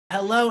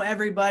Hello,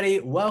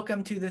 everybody.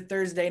 Welcome to the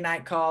Thursday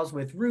night calls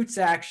with Roots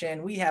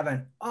Action. We have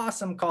an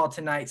awesome call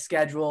tonight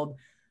scheduled.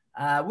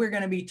 We're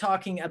going to be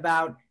talking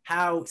about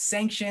how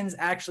sanctions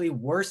actually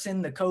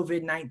worsen the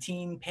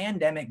COVID-19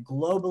 pandemic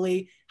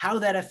globally, how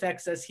that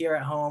affects us here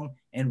at home,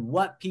 and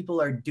what people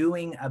are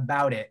doing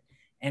about it.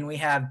 And we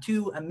have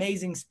two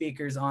amazing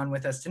speakers on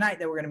with us tonight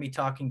that we're going to be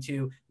talking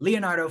to: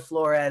 Leonardo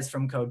Flores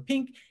from Code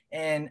Pink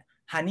and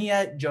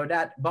Hanieh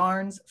Jodat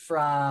Barnes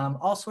from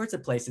all sorts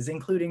of places,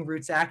 including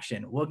Roots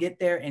Action. We'll get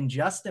there in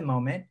just a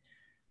moment.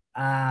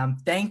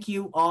 Thank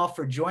you all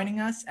for joining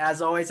us.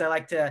 As always, I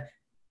like to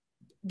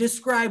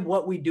describe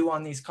what we do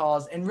on these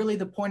calls, and really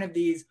the point of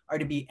these are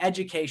to be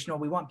educational.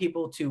 We want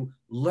people to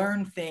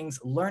learn things,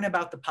 learn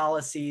about the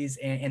policies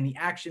and the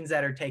actions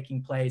that are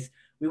taking place.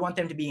 We want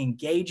them to be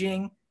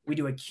engaging. We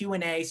do a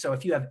Q&A, so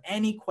if you have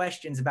any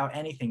questions about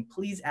anything,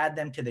 please add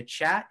them to the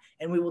chat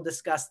and we will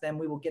discuss them.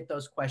 We will get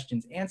those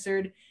questions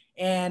answered.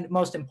 And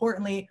most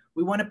importantly,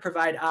 we want to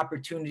provide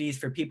opportunities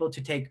for people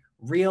to take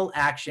real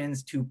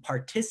actions, to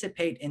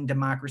participate in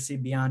democracy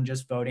beyond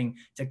just voting,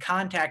 to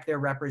contact their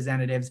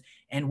representatives,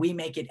 and we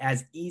make it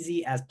as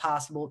easy as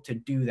possible to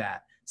do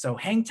that. So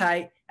hang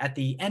tight. At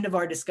the end of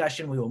our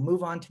discussion, we will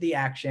move on to the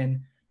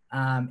action.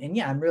 And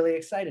yeah, I'm really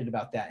excited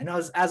about that. And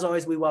as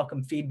always, we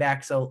welcome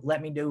feedback. So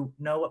let me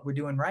know what we're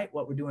doing right,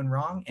 what we're doing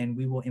wrong, and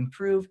we will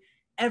improve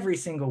every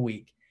single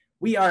week.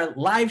 We are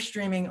live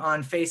streaming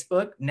on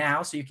Facebook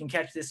now, so you can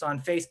catch this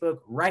on Facebook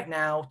right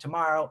now,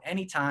 tomorrow,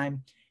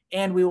 anytime.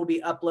 And we will be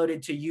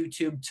uploaded to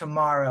YouTube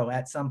tomorrow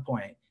at some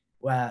point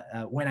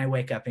when I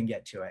wake up and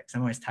get to it, because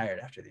I'm always tired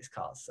after these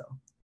calls, so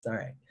it's all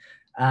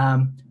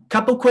right.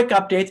 Couple quick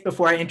updates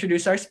before I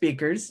introduce our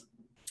speakers.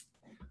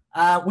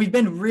 We've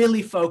been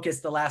really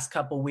focused the last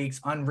couple weeks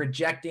on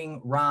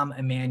rejecting Rahm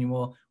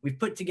Emanuel. We've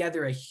put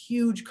together a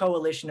huge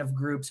coalition of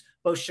groups,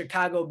 both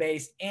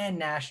Chicago-based and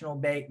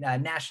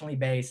nationally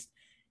based.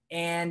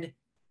 And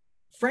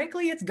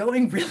frankly, it's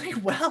going really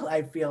well,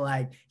 I feel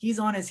like. He's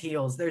on his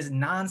heels. There's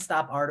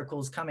nonstop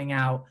articles coming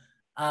out,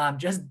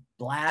 just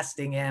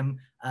blasting him,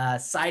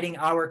 citing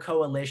our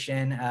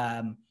coalition.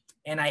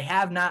 And I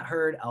have not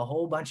heard a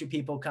whole bunch of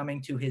people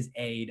coming to his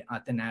aid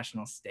at the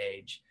national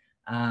stage.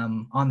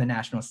 On the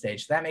national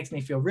stage. So that makes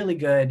me feel really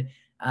good.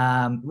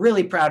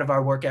 Really proud of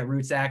our work at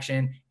Roots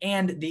Action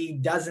and the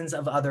dozens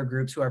of other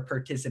groups who are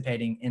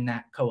participating in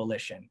that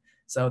coalition.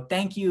 So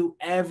thank you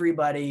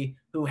everybody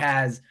who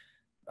has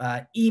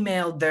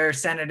emailed their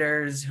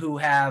senators, who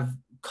have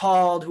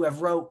called, who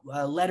have wrote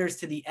letters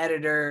to the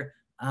editor,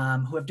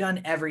 who have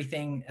done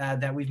everything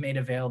that we've made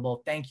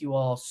available. Thank you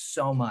all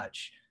so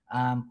much.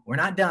 We're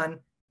not done.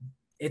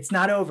 It's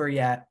not over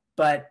yet,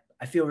 but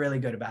I feel really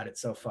good about it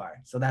so far.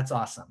 So that's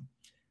awesome.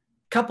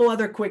 Couple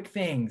other quick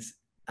things.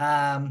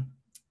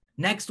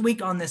 Next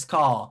week on this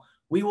call,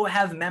 we will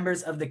have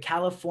members of the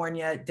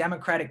California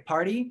Democratic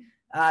Party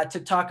to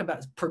talk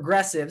about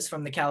progressives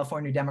from the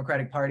California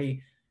Democratic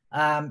Party,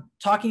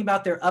 talking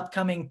about their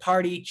upcoming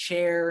party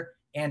chair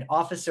and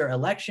officer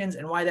elections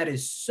and why that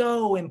is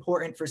so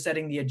important for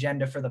setting the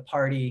agenda for the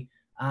party.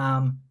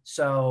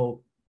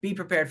 So be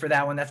prepared for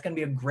that one. That's going to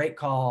be a great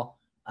call.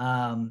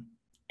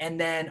 And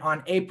then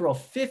on April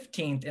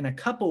 15th, in a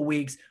couple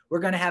weeks, we're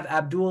going to have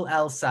Abdul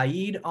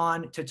El-Sayed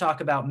on to talk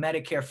about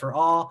Medicare for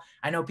All.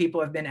 I know people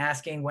have been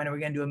asking, when are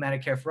we going to do a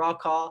Medicare for All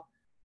call?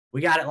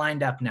 We got it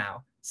lined up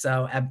now.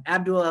 So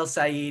Abdul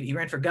El-Sayed, he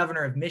ran for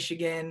governor of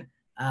Michigan.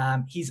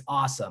 He's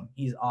awesome.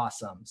 He's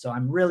awesome. So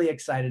I'm really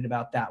excited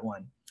about that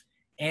one.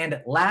 And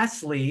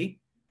lastly,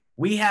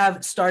 we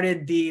have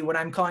started what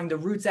I'm calling the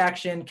Roots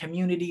Action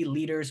Community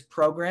Leaders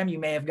Program. You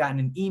may have gotten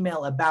an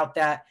email about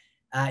that.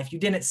 If you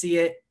didn't see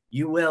it,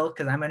 you will,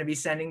 because I'm going to be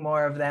sending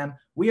more of them.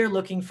 We are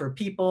looking for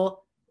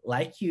people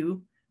like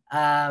you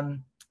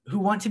who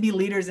want to be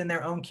leaders in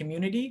their own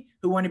community,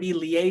 who want to be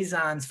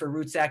liaisons for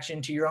Roots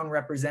Action to your own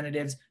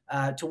representatives,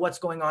 to what's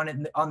going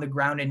on on the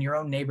ground in your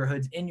own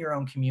neighborhoods, in your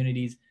own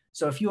communities.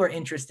 So if you are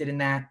interested in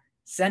that,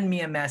 send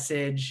me a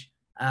message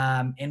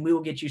and we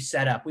will get you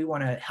set up. We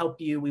want to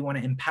help you. We want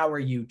to empower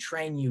you,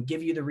 train you,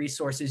 give you the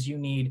resources you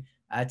need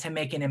to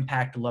make an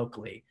impact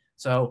locally.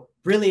 So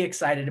really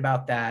excited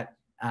about that.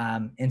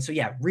 And so,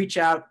 yeah, reach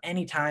out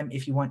anytime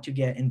if you want to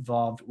get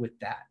involved with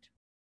that.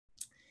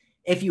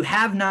 If you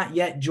have not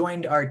yet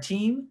joined our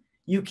team,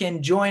 you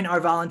can join our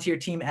volunteer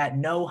team at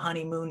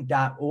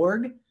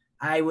nohoneymoon.org.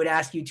 I would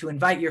ask you to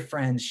invite your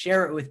friends,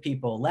 share it with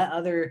people,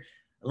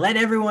 let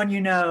everyone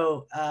you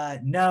know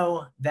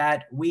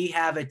that we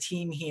have a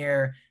team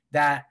here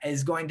that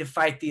is going to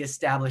fight the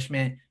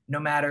establishment, no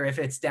matter if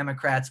it's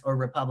Democrats or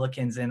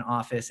Republicans in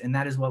office. And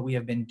that is what we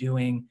have been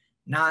doing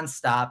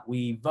nonstop.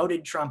 We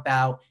voted Trump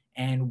out,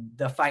 and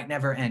the fight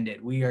never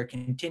ended. We are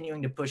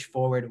continuing to push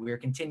forward. We are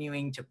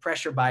continuing to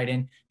pressure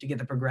Biden to get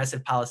the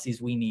progressive policies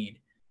we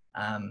need.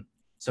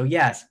 So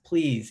yes,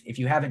 please, if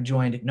you haven't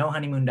joined,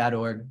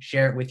 nohoneymoon.org,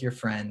 share it with your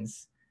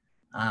friends.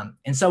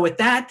 And so with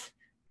that,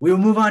 we will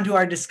move on to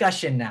our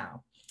discussion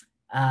now.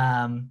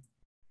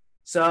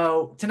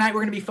 So tonight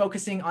we're going to be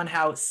focusing on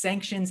how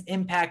sanctions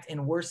impact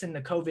and worsen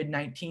the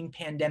COVID-19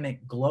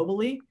 pandemic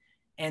globally.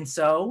 And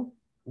so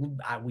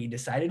we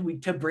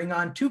decided to bring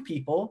on two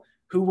people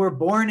who were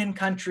born in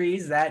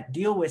countries that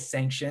deal with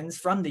sanctions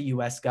from the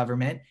US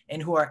government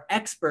and who are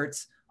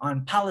experts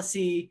on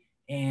policy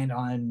and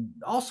on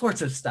all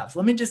sorts of stuff.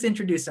 Let me just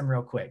introduce them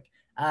real quick.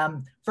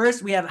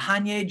 First, we have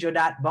Hanieh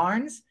Jodat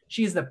Barnes.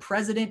 She is the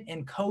president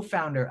and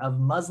co-founder of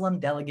Muslim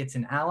Delegates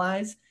and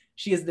Allies.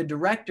 She is the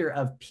director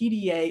of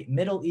PDA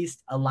Middle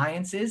East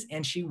Alliances,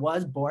 and she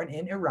was born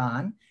in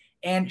Iran.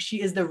 And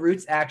she is the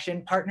Roots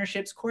Action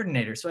Partnerships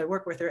Coordinator. So I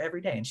work with her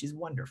every day, and she's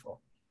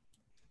wonderful.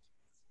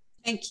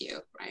 Thank you,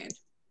 Ryan.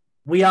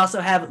 We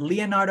also have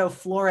Leonardo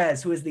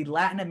Flores, who is the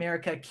Latin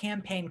America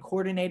Campaign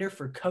Coordinator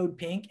for Code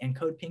Pink, and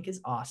Code Pink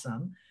is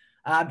awesome.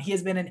 He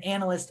has been an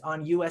analyst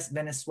on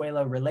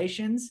US-Venezuela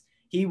relations.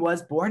 He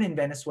was born in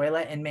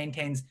Venezuela and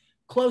maintains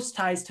close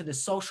ties to the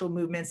social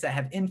movements that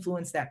have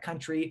influenced that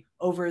country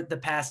over the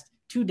past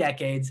 2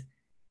 decades.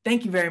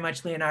 Thank you very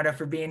much, Leonardo,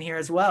 for being here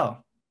as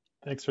well.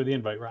 Thanks for the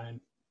invite, Ryan.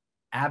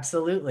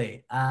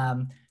 Absolutely.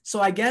 So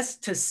I guess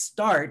to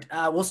start,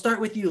 we'll start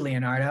with you,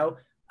 Leonardo.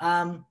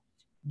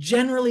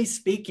 Generally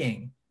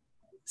speaking,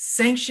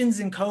 sanctions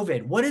and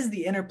COVID, what is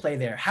the interplay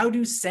there? How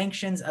do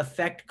sanctions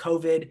affect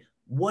COVID?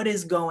 What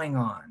is going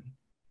on?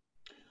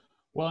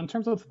 Well, in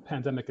terms of the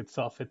pandemic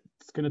itself,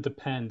 it's going to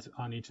depend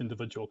on each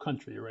individual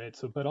country, right?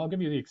 But I'll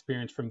give you the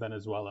experience from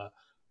Venezuela.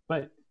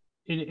 But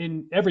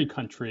in every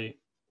country,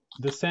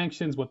 the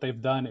sanctions, what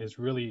they've done is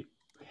really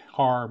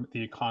harm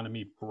the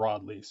economy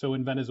broadly. So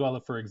in Venezuela,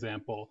 for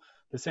example,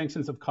 the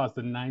sanctions have caused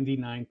a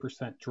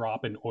 99%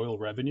 drop in oil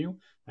revenue.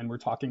 And we're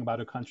talking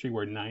about a country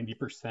where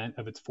 90%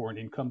 of its foreign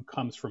income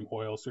comes from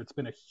oil. So it's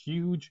been a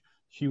huge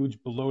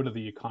blow to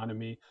the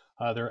economy.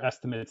 There are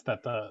estimates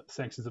that the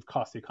sanctions have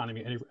cost the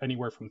economy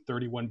anywhere from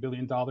 $31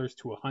 billion to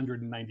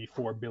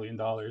 $194 billion.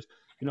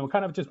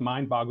 Kind of just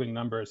mind-boggling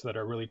numbers that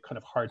are really kind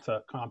of hard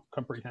to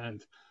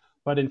comprehend.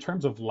 But in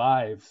terms of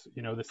lives,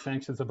 the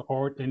sanctions have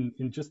already,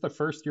 in just the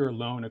first year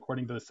alone,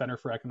 according to the Center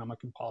for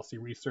Economic and Policy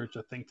Research,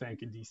 a think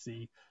tank in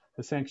DC,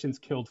 the sanctions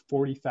killed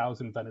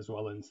 40,000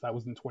 Venezuelans. That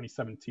was in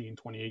 2017,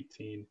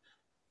 2018.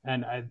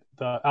 And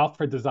the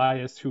Alfred de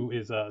Zayas, who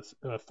is a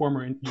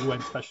former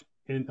UN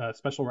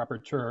special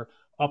rapporteur,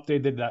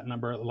 updated that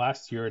number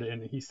last year,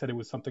 and he said it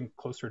was something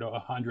closer to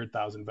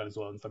 100,000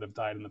 Venezuelans that have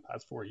died in the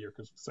past 4 years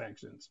because of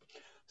sanctions.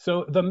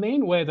 So the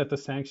main way that the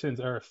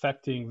sanctions are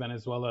affecting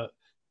Venezuela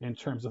in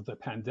terms of the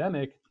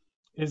pandemic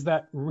is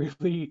that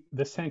really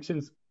the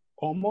sanctions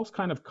almost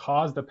kind of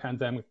caused the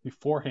pandemic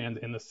beforehand,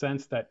 in the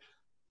sense that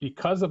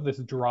because of this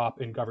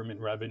drop in government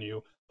revenue,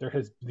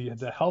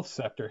 the health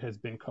sector has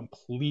been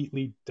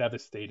completely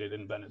devastated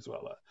in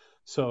Venezuela.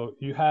 So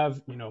you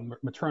have,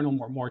 maternal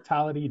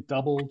mortality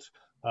doubled,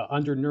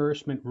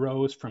 undernourishment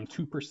rose from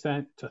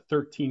 2% to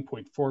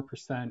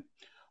 13.4%.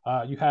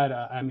 You had,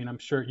 I'm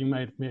sure you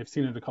may have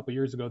seen it a couple of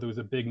years ago, there was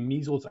a big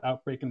measles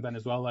outbreak in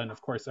Venezuela, and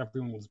of course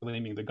everyone was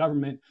blaming the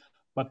government.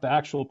 But the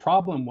actual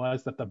problem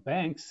was that the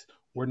banks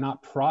were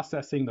not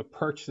processing the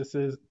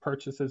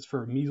purchases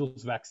for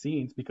measles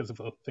vaccines because of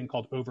a thing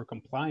called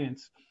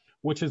overcompliance,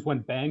 which is when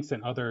banks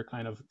and other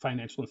kind of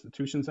financial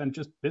institutions, and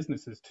just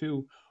businesses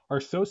too, are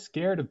so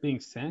scared of being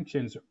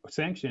sanctioned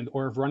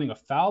or of running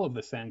afoul of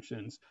the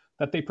sanctions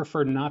that they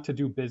prefer not to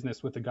do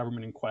business with the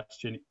government in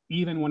question,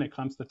 even when it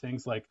comes to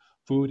things like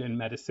food and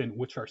medicine,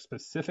 which are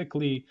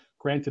specifically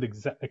granted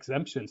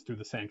exemptions through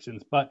the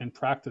sanctions. But in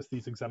practice,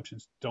 these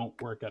exemptions don't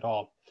work at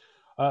all.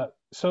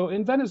 So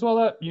in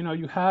Venezuela,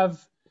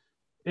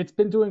 it's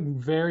been doing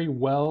very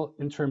well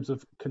in terms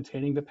of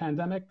containing the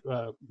pandemic,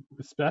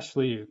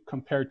 especially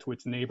compared to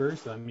its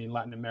neighbors.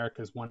 Latin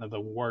America is one of the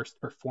worst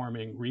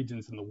performing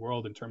regions in the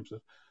world in terms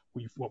of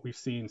what we've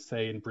seen,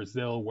 say, in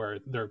Brazil, where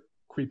they're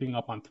creeping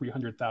up on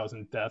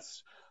 300,000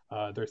 deaths.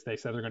 They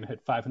said they're going to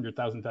hit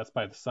 500,000 deaths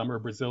by the summer.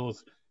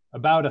 Brazil's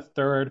about a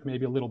third,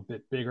 maybe a little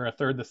bit bigger, a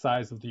third the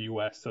size of the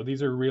US. So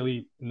these are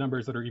really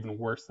numbers that are even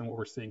worse than what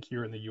we're seeing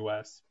here in the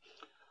US.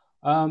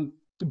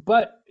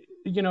 But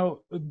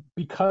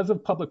because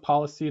of public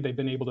policy, they've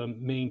been able to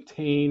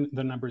maintain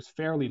the numbers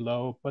fairly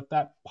low, but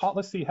that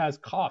policy has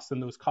costs,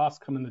 and those costs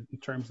come in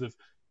terms of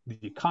the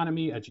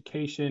economy,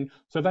 education.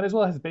 So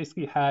Venezuela has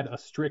basically had a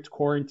strict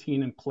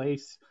quarantine in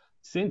place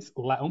since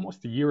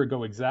almost a year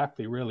ago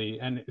exactly, really.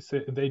 And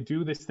so they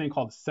do this thing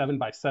called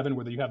 7x7,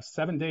 where you have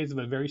 7 days of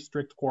a very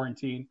strict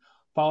quarantine,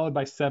 followed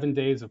by 7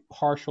 days of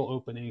partial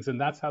openings.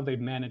 And that's how they've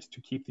managed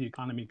to keep the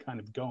economy kind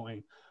of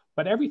going.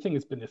 But everything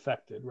has been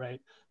affected, right?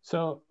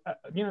 So,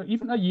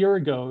 even a year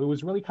ago, it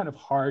was really kind of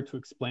hard to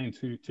explain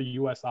to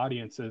US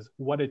audiences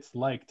what it's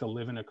like to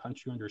live in a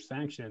country under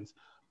sanctions.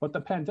 But the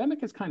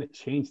pandemic has kind of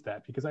changed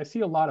that, because I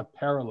see a lot of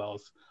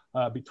parallels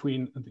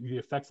between the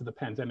effects of the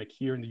pandemic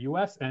here in the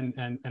US and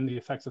the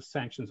effects of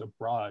sanctions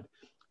abroad.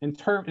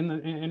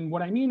 And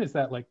what I mean is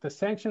that, like, the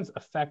sanctions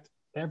affect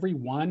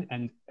everyone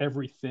and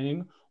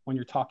everything when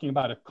you're talking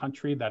about a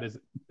country that is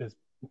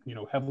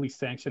heavily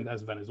sanctioned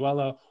as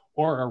Venezuela,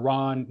 or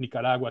Iran,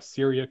 Nicaragua,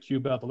 Syria,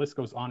 Cuba, the list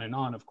goes on and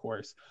on, of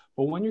course.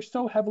 But when you're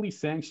so heavily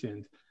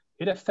sanctioned,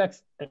 it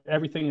affects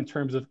everything in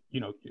terms of,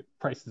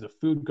 prices of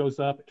food goes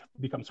up, it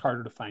becomes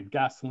harder to find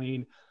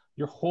gasoline.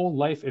 your whole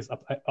life is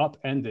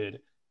upended,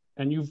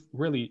 and you've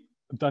really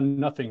done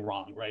nothing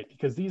wrong, right?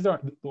 Because these are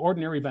the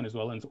ordinary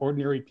Venezuelans,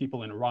 ordinary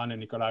people in Iran and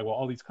Nicaragua,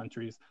 all these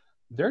countries.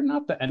 They're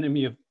not the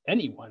enemy of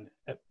anyone,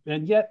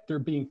 and yet they're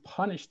being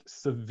punished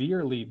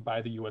severely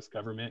by the US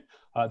government.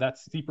 That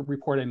CEPA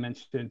report I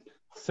mentioned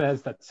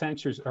says that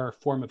sanctions are a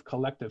form of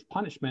collective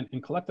punishment,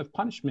 and collective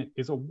punishment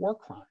is a war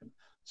crime.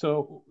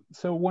 So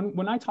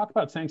when I talk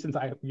about sanctions,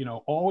 I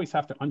always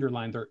have to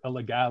underline their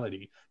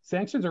illegality.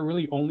 Sanctions are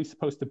really only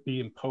supposed to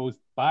be imposed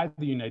by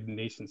the United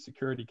Nations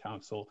Security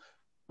Council,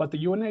 but the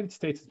United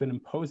States has been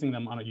imposing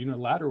them on a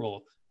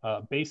unilateral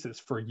basis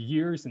for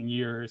years and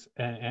years,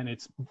 and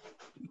it's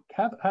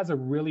has a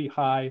really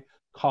high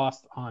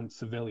cost on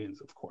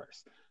civilians, of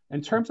course.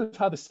 In terms of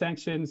how the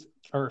sanctions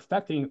are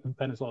affecting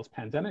Venezuela's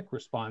pandemic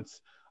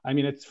response, I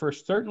mean, it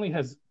certainly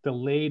has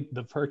delayed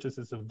the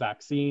purchases of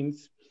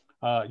vaccines.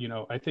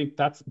 I think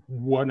that's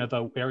one of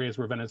the areas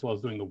where Venezuela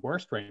is doing the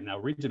worst right now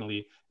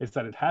regionally, is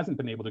that it hasn't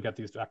been able to get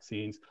these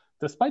vaccines,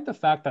 despite the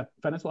fact that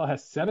Venezuela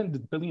has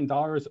 $7 billion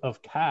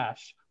of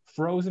cash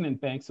frozen in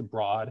banks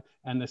abroad,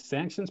 and the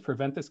sanctions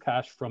prevent this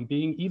cash from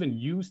being even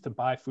used to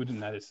buy food and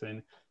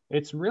medicine.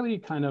 It's really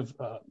kind of,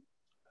 a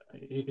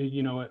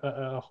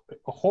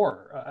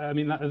horror. I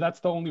mean, that's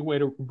the only way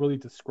to really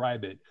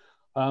describe it.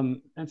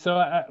 And so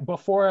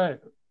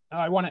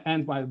I want to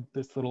end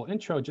this little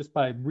intro just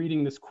by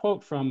reading this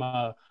quote from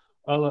a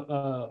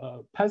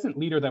peasant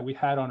leader that we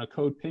had on a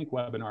Code Pink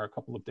webinar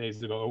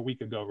a week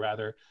ago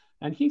rather.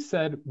 And he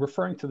said,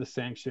 referring to the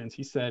sanctions,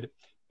 he said,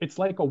 "It's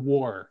like a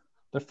war.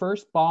 The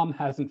first bomb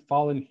hasn't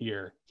fallen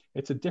here.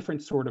 It's a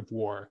different sort of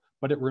war,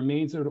 but it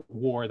remains a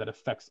war that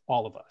affects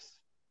all of us."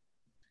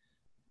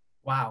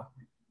 Wow.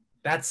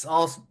 That's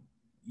all.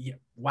 Yeah,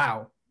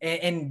 wow.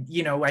 And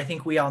I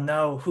think we all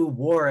know who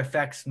war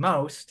affects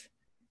most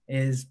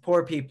is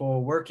poor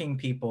people, working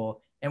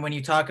people. And when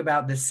you talk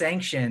about the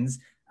sanctions,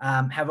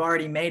 have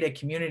already made a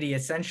community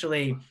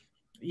essentially,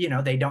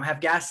 they don't have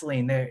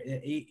gasoline.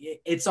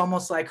 It's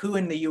almost like who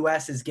in the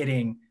US is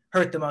getting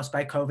hurt the most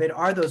by COVID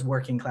are those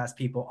working class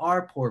people,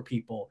 are poor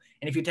people.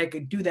 And if you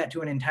do that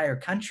to an entire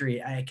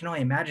country, I can only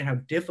imagine how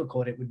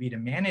difficult it would be to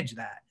manage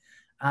that.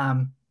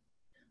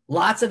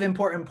 Lots of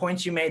important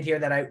points you made here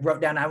that I wrote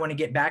down I want to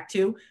get back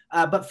to.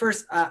 But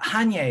first,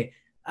 Hanieh,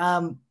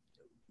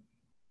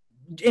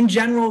 in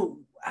general,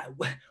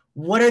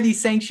 what are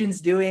these sanctions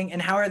doing and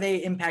how are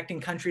they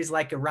impacting countries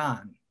like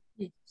Iran?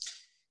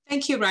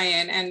 Thank you,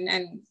 Ryan,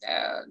 and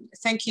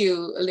thank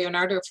you,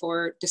 Leonardo,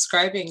 for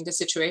describing the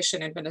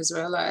situation in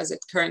Venezuela as it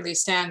currently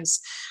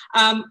stands.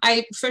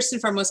 I first and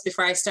foremost,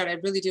 before I start, I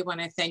really do want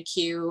to thank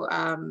you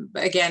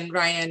again,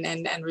 Ryan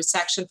and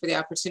Sanctions, for the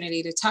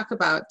opportunity to talk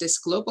about this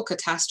global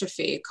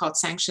catastrophe called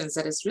sanctions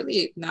that is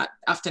really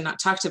often not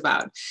talked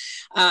about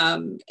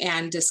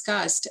and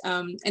discussed.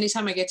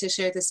 Anytime I get to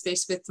share this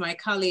space with my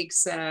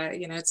colleagues,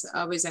 it's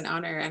always an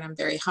honor, and I'm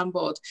very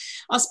humbled.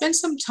 I'll spend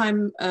some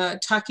time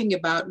talking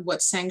about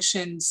what sanctions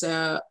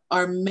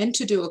are meant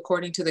to do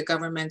according to the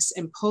governments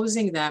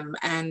imposing them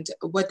and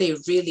what they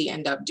really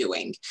end up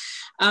doing.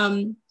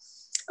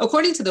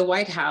 According to the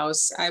White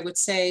House, I would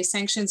say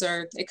sanctions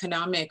are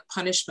economic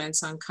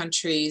punishments on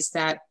countries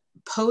that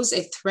pose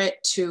a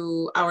threat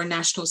to our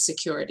national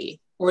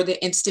security or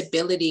the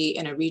instability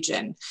in a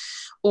region,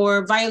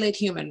 or violate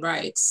human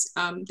rights.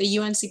 The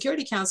UN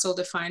Security Council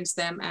defines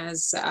them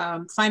as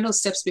final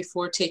steps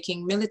before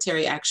taking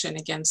military action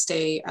against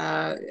a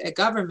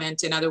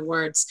government. In other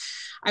words,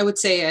 I would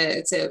say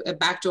it's a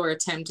backdoor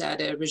attempt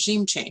at a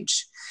regime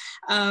change.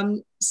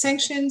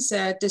 Sanctions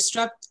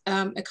disrupt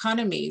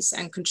economies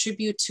and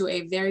contribute to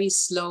a very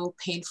slow,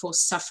 painful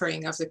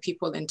suffering of the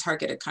people in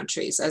targeted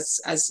countries,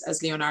 as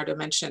Leonardo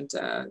mentioned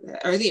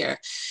earlier.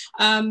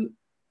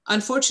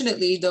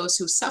 Unfortunately, those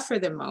who suffer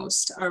the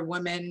most are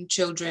women,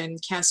 children,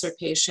 cancer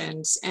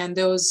patients, and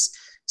those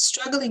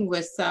struggling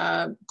with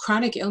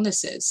chronic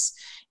illnesses.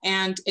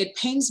 And it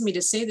pains me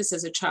to say this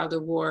as a child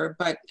of war,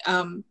 but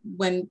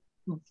when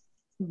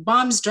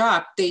bombs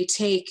drop, they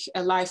take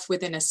a life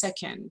within a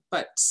second,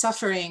 but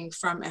suffering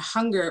from a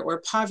hunger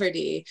or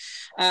poverty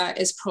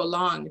is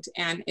prolonged,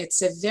 and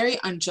it's a very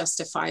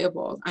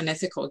unjustifiable,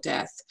 unethical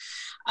death.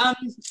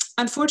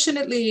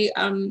 Unfortunately,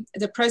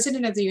 the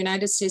President of the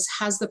United States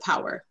has the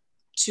power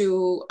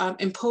to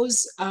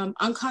impose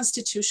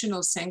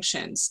unconstitutional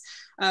sanctions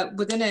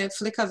within a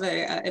flick of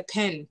a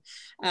pen,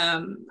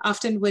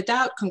 often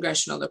without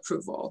congressional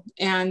approval.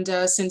 And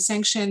since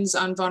sanctions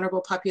on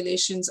vulnerable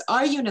populations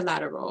are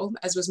unilateral,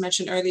 as was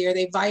mentioned earlier,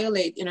 they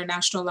violate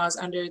international laws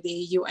under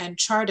the UN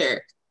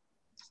Charter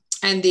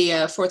and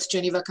the Fourth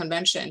Geneva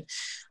Convention.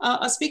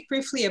 I'll speak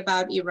briefly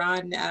about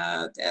Iran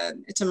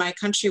to my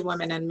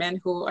countrywomen and men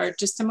who are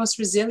just the most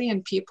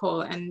resilient people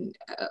and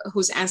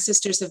whose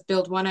ancestors have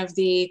built one of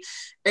the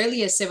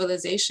earliest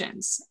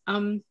civilizations.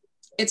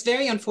 It's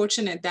very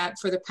unfortunate that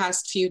for the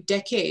past few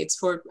decades,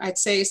 I'd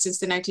say since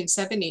the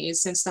 1970s,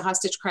 since the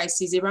hostage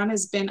crises, Iran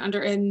has been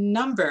under a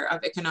number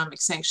of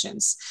economic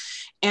sanctions.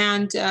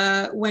 And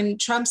when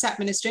Trump's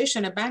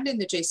administration abandoned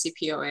the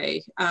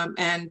JCPOA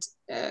and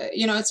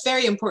it's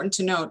very important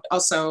to note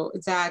also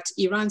that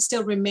Iran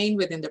still remained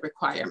within the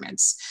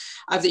requirements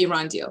of the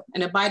Iran deal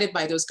and abided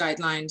by those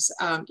guidelines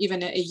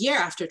even a year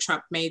after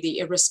Trump made the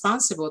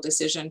irresponsible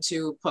decision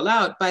to pull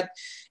out. But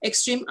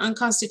extreme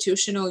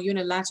unconstitutional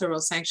unilateral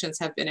sanctions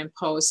have been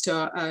imposed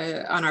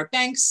on our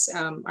banks.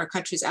 Our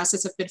country's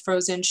assets have been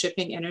frozen,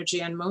 shipping,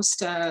 energy, and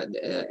most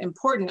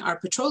important, our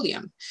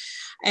petroleum.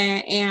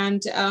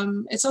 And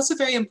it's also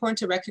very important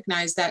to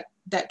recognize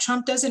that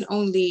Trump doesn't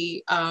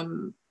only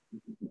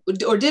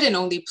or didn't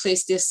only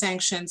place these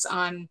sanctions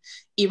on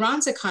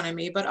Iran's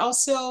economy, but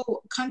also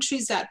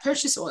countries that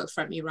purchase oil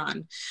from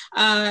Iran.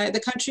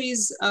 The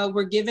countries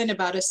were given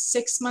about a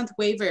 6-month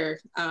waiver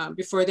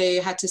before they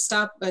had to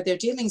stop their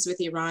dealings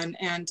with Iran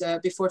and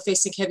before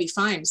facing heavy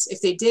fines if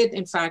they did,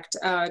 in fact,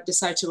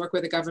 decide to work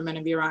with the government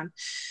of Iran.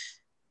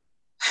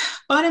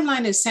 Bottom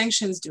line is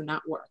sanctions do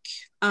not work.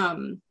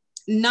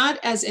 Not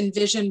as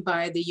envisioned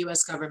by the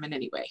US government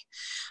anyway.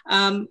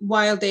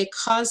 While they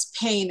cause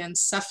pain and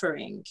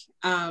suffering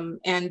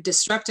and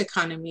disrupt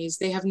economies,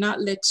 they have not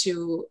led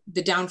to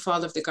the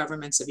downfall of the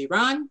governments of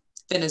Iran,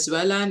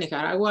 Venezuela,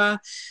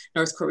 Nicaragua,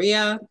 North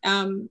Korea.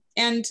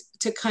 And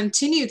to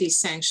continue these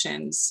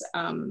sanctions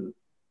on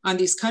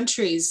these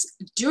countries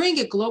during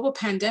a global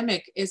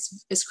pandemic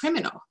is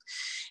criminal.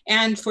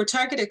 And for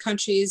targeted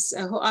countries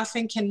who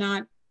often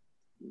cannot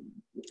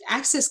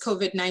access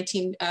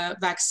COVID-19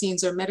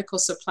 vaccines or medical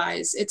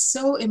supplies, it's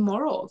so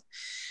immoral.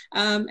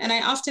 And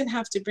I often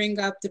have to bring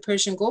up the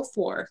Persian Gulf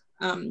War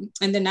in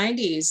the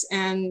 90s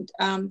and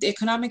the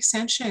economic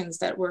sanctions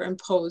that were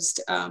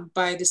imposed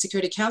by the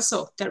Security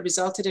Council that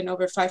resulted in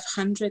over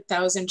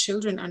 500,000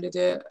 children under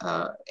the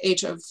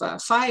age of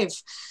 5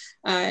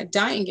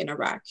 dying in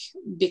Iraq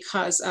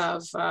because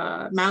of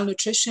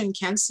malnutrition,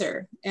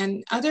 cancer,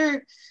 and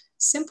other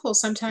simple,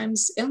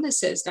 sometimes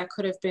illnesses that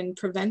could have been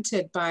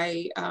prevented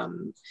by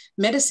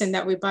medicine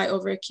that we buy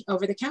over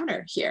the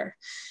counter here.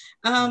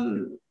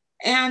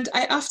 And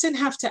I often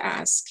have to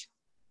ask,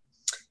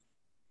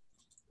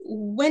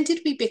 when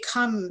did we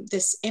become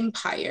this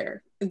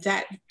empire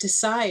that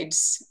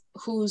decides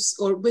whose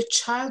or which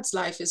child's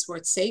life is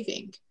worth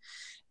saving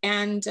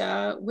and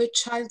which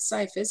child's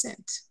life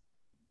isn't?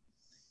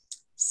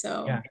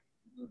 So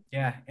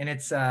yeah, and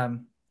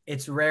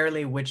it's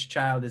rarely which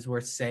child is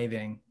worth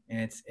saving.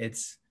 And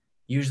it's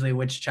usually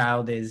which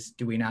child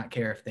do we not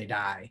care if they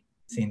die?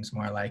 Seems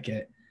more like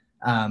it.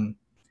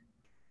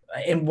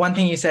 And one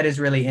thing you said is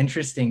really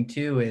interesting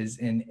too,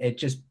 and it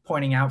just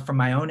pointing out from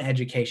my own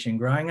education,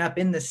 growing up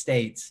in the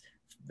States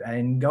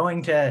and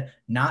going to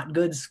not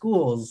good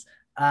schools,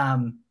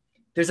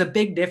 there's a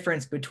big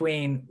difference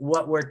between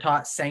what we're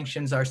taught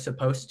sanctions are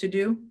supposed to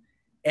do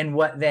and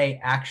what they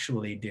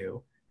actually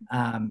do.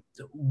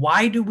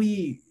 Why do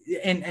we,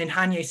 and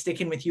Hanieh,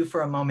 sticking with you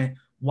for a moment,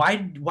 why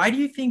do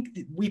you think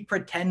we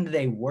pretend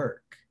they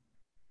work?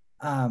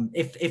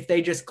 If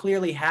they just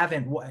clearly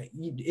haven't,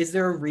 is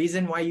there a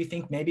reason why you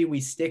think maybe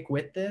we stick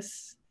with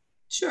this?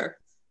 Sure.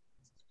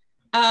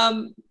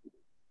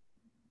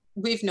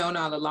 We've known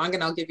all along,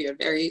 and I'll give you a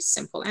very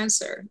simple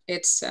answer.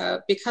 It's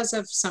because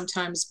of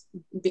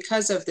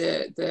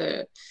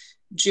the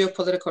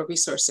geopolitical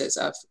resources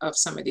of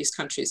some of these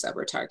countries that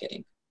we're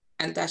targeting.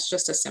 And that's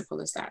just as simple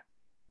as that.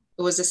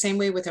 It was the same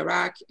way with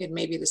Iraq. It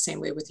may be the same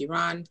way with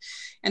Iran.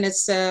 And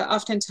it's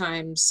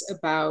oftentimes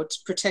about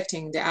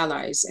protecting the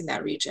allies in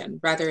that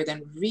region rather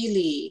than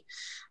really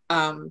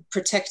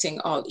protecting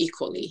all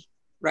equally,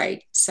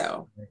 right?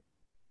 So.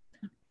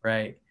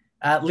 Right.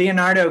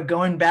 Leonardo,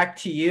 going back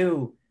to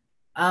you,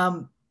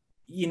 in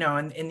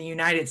the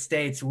United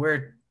States,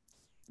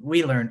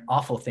 we learn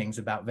awful things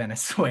about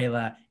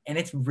Venezuela, and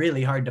it's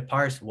really hard to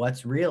parse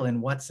what's real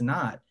and what's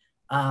not.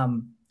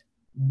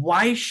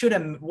 Why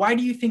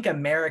do you think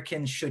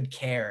Americans should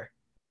care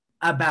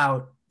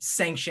about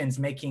sanctions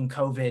making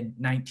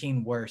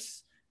COVID-19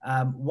 worse?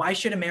 Why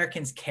should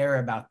Americans care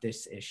about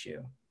this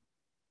issue?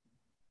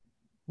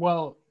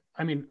 Well,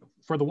 I mean,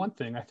 for the one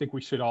thing, I think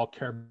we should all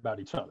care about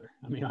each other.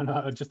 I mean,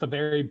 on just a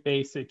very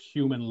basic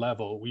human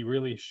level, we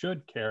really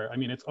should care. I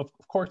mean,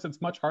 of course, it's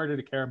much harder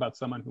to care about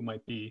someone who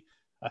might be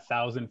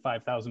 1,000,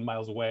 5,000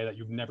 miles away that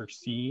you've never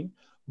seen.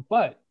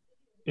 But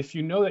if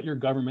you know that your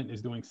government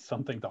is doing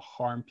something to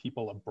harm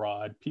people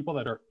abroad, people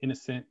that are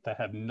innocent, that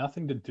have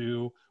nothing to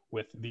do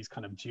with these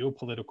kind of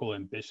geopolitical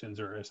ambitions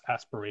or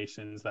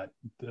aspirations that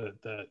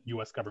the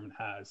US government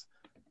has,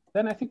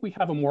 then I think we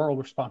have a moral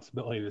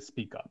responsibility to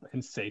speak up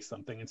and say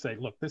something and say,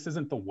 look, this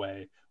isn't the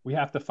way. We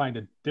have to find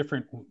a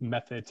different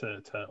method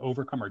to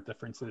overcome our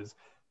differences.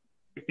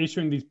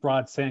 Issuing these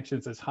broad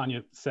sanctions, as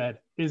Hanieh said,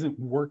 isn't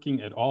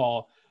working at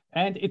all.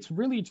 And it's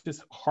really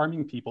just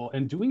harming people.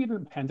 And doing it in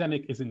a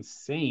pandemic is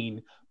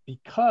insane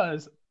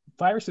because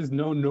viruses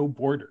know no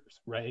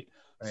borders, right?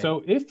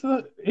 So if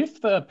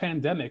the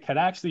pandemic had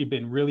actually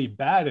been really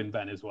bad in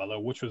Venezuela,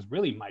 which was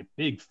really my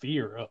big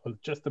fear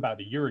just about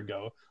a year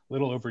ago, a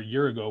little over a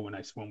year ago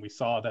when we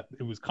saw that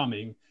it was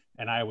coming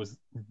And I was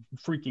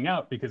freaking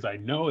out because I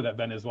know that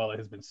Venezuela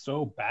has been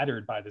so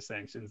battered by the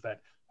sanctions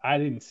that I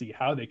didn't see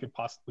how they could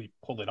possibly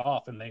pull it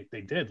off. And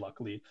they did,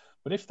 luckily.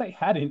 But if they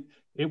hadn't,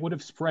 it would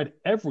have spread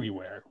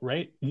everywhere,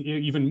 right?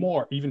 Even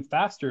more, even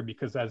faster,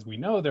 because as we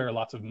know, there are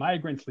lots of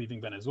migrants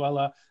leaving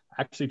Venezuela.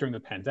 Actually, during the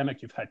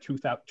pandemic, you've had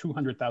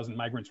 200,000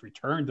 migrants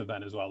return to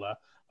Venezuela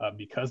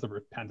because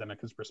the pandemic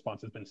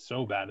response has been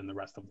so bad in the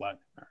rest of Latin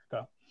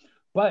America.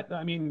 But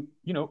I mean,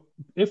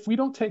 if we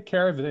don't take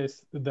care of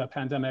the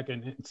pandemic,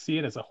 and see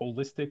it as a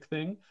holistic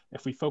thing,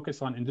 if we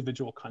focus on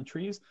individual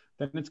countries,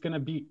 then it's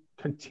going to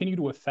continue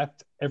to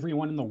affect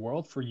everyone in the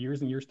world for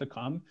years and years to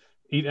come.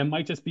 It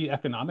might just be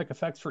economic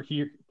effects for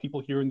people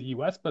here in the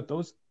US, but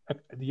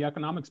the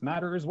economics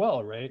matter as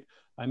well, right?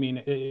 I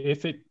mean,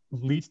 if it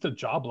leads to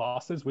job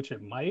losses, which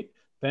it might,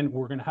 then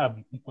we're going to have,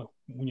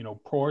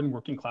 poor and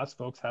working class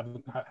folks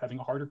having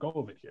a harder go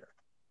of it here.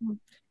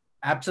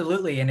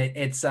 Absolutely. And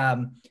it's,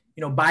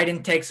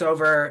 Biden takes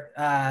over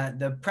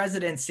the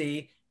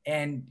presidency,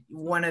 and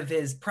one of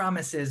his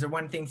promises, or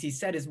one of the things he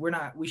said, is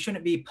we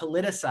shouldn't be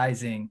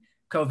politicizing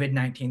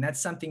COVID-19. That's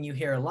something you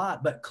hear a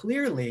lot, but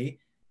clearly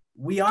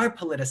we are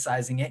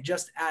politicizing it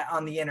just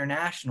on the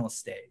international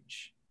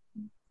stage.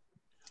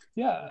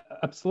 Yeah,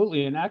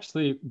 absolutely. And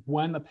actually,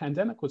 when the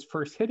pandemic was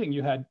first hitting,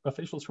 you had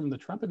officials from the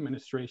Trump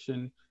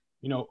administration,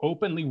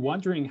 openly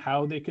wondering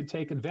how they could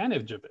take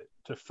advantage of it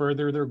to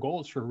further their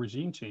goals for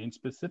regime change,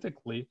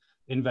 specifically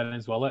in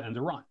Venezuela and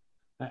Iran.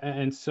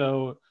 And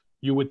so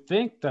you would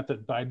think that the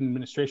Biden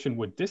administration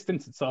would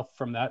distance itself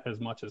from that as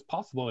much as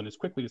possible and as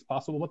quickly as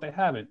possible, but they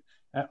haven't.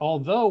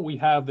 Although we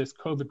have this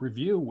COVID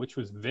review, which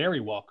was very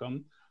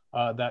welcome,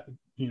 that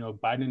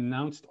Biden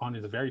announced on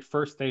his very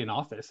first day in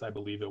office, I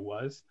believe it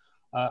was.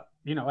 I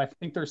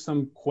think there's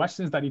some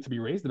questions that need to be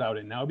raised about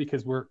it now,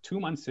 because we're 2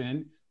 months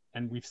in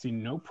and we've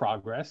seen no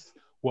progress.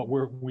 What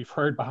we've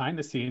heard behind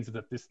the scenes is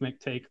that this might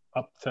take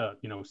up to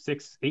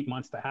 6-8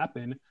 months to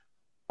happen.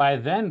 By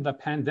then, the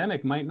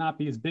pandemic might not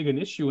be as big an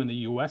issue in the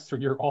US, so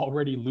you're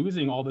already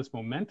losing all this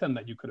momentum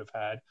that you could have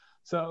had.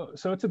 So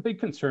it's a big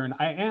concern.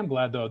 I am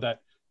glad, though,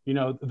 that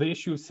the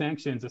issue of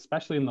sanctions,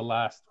 especially in the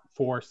last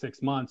 4 or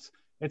 6 months,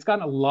 it's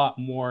gotten a lot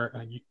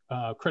more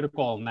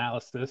critical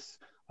analysis,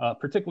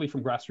 particularly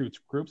from grassroots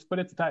groups,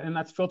 but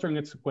that's filtering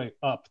its way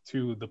up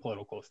to the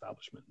political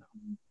establishment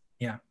now.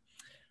 Yeah.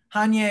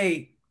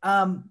 Hanieh,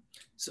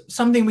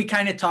 something we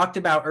kind of talked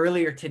about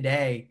earlier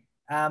today,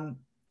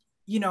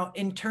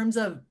 in terms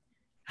of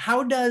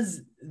how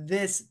does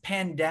this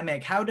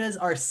pandemic, how does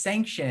our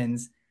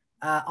sanctions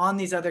on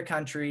these other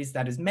countries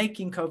that is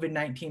making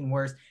COVID-19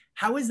 worse,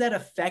 how is that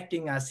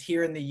affecting us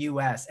here in the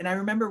US? And I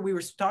remember we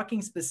were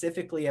talking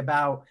specifically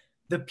about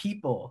the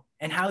people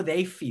and how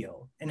they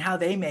feel and how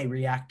they may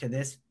react to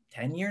this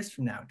 10 years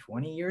from now,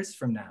 20 years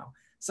from now.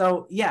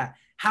 So yeah,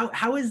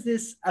 how is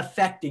this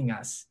affecting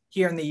us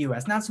here in the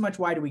US? Not so much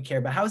why do we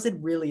care, but how is it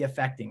really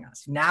affecting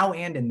us now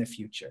and in the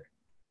future?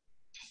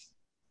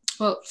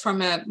 Well,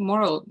 from a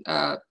moral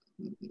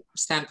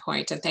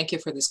standpoint, and thank you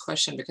for this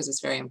question because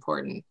it's very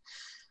important,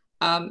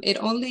 it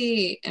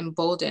only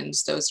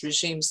emboldens those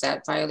regimes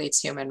that violate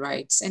human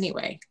rights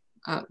anyway.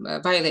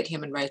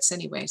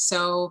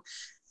 So,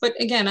 but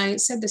again, I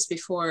said this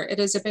before, it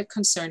is a bit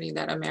concerning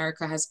that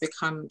America has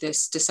become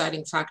this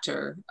deciding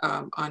factor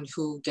on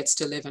who gets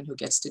to live and who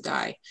gets to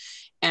die.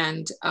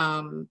 And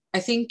I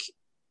think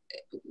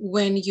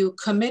when you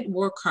commit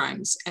war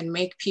crimes and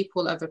make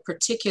people of a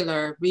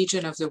particular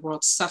region of the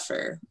world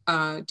suffer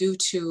due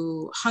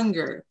to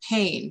hunger,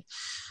 pain,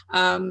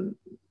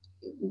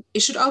 it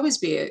should always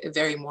be a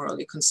very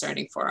morally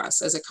concerning for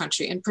us as a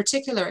country, in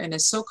particular in a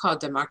so-called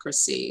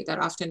democracy that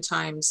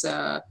oftentimes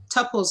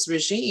topples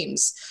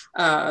regimes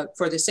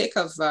for the sake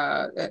of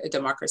a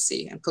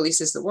democracy and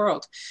polices the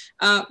world.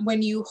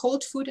 When you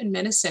hold food and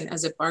medicine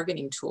as a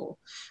bargaining tool,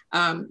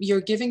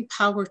 you're giving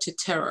power to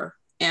terror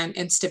and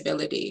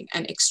instability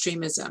and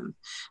extremism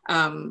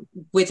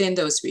within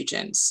those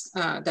regions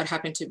that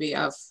happen to be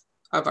of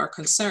our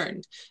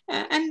concern.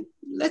 And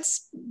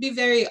let's be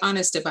very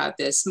honest about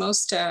this.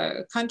 Most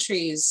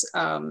countries,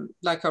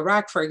 like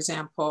Iraq, for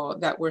example,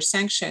 that were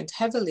sanctioned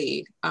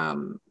heavily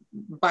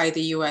by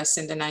the US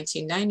in the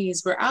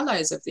 1990s were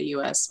allies of the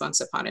US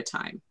once upon a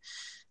time.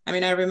 I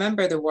mean, I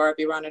remember the war of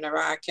Iran and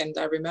Iraq, and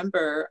I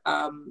remember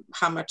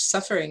how much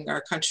suffering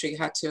our country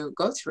had to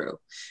go through.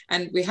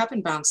 And we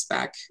haven't bounced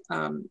back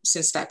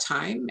since that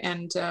time,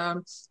 and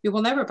we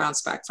will never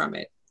bounce back from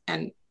it.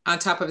 And on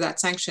top of that,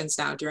 sanctions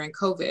now during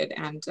COVID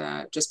and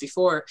just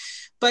before.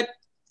 But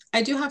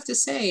I do have to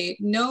say,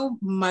 no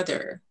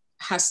mother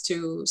has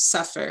to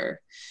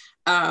suffer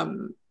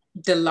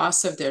the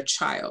loss of their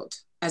child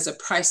as a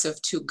price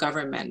of two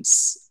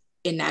governments'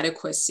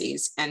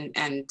 inadequacies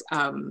and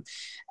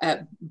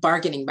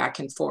bargaining back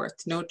and forth.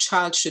 No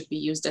child should be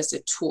used as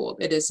a tool.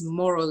 It is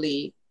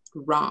morally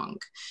wrong.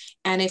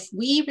 And if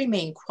we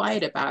remain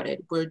quiet about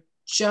it, we're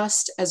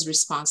just as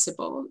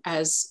responsible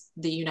as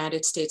the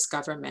United States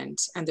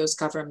government and those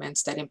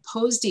governments that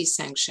impose these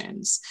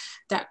sanctions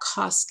that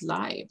cost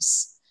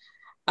lives.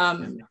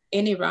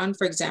 In Iran,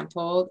 for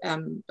example,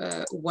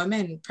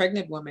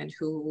 pregnant women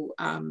who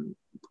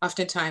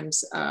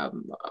oftentimes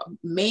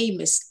may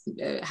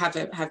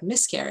have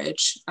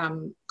miscarriage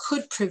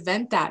could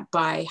prevent that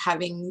by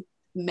having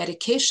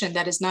medication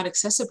that is not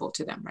accessible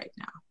to them right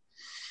now.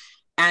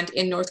 And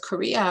in North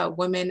Korea,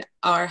 women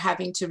are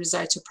having to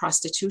resort to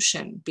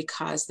prostitution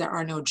because there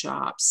are no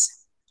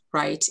jobs,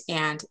 right?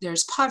 And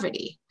there's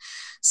poverty.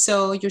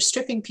 So you're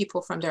stripping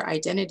people from their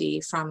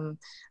identity, from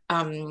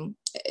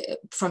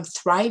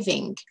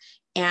thriving,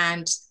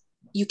 and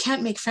you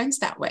can't make friends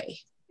that way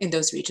in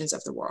those regions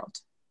of the world,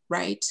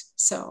 right?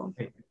 So.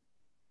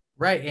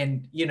 Right,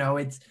 and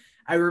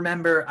I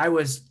remember I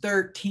was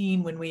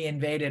 13 when we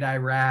invaded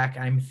Iraq.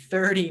 I'm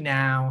 30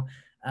 now.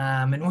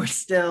 And we're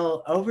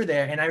still over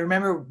there. And I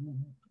remember,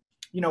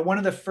 one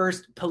of the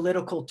first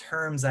political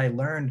terms I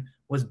learned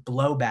was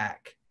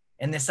blowback.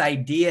 And this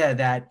idea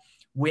that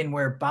when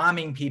we're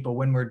bombing people,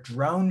 when we're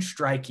drone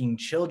striking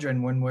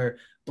children, when we're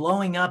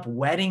blowing up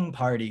wedding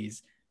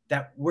parties,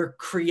 that we're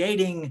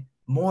creating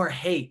more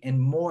hate and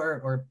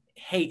more, or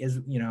hate is,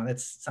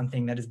 that's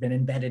something that has been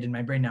embedded in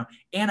my brain now,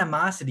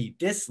 animosity,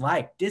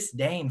 dislike,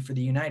 disdain for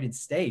the United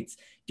States.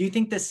 Do you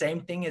think the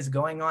same thing is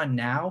going on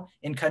now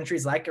in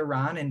countries like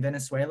Iran and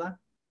Venezuela?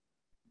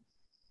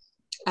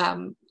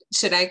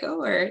 Should I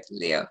go, or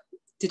Leo?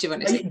 Did you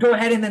want to go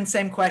ahead, and then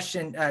same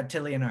question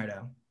to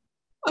Leonardo.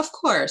 Of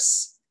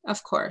course.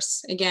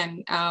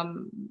 Again,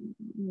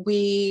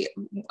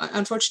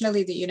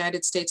 unfortunately, the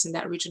United States in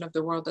that region of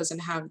the world doesn't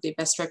have the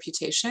best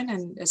reputation,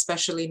 and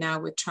especially now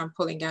with Trump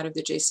pulling out of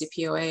the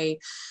JCPOA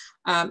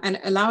and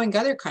allowing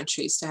other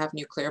countries to have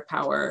nuclear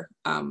power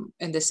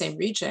in the same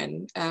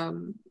region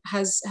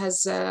has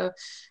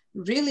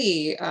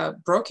really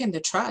broken the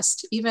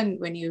trust. Even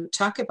when you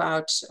talk to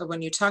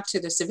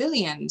the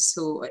civilians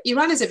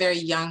Iran is a very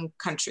young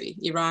country.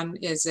 Iran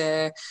is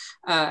a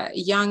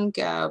young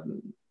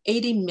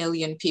 80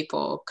 million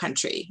people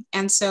country.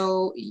 And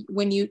so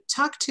when you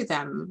talk to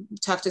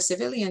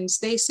civilians,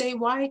 they say,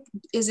 why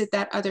is it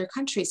that other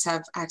countries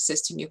have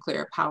access to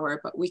nuclear power,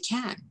 but we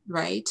can't,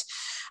 right?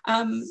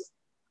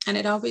 And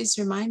it always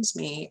reminds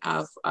me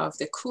of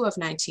the coup of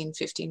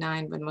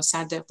 1959 when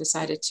Mossadegh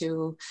decided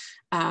to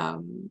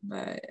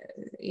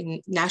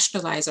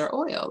nationalize our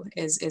oil,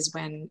 is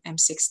when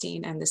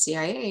M16 and the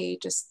CIA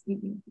just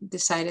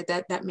decided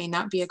that may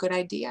not be a good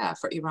idea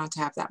for Iran to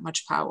have that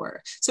much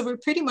power. So we're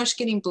pretty much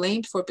getting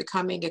blamed for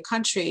becoming a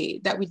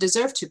country that we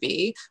deserve to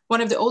be,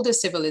 one of the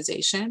oldest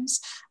civilizations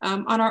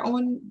on our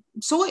own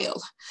soil,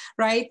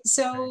 right?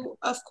 So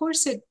of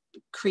course it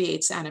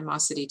creates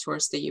animosity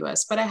towards the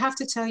US. But I have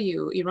to tell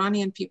you,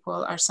 Iranian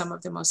people are some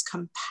of the most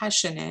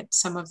compassionate,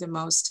 some of the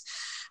most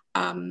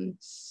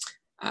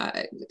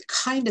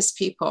kindest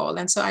people.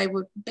 And so I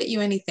would bet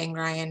you anything,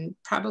 Ryan,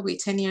 probably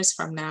 10 years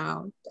from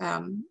now,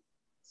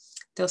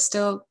 they'll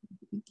still,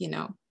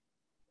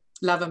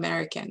 love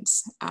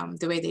Americans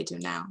the way they do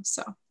now.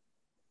 So.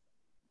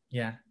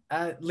 Yeah.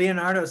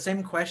 Leonardo,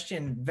 same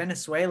question.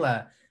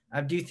 Venezuela.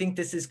 Do you think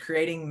this is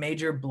creating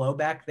major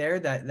blowback there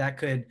that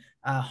could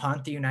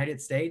haunt the United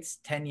States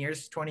 10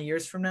 years, 20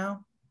 years from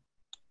now?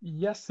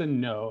 Yes and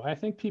no. I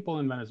think people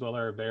in Venezuela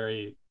are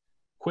very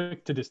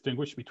quick to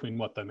distinguish between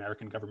what the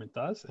American government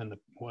does and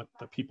what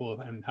the people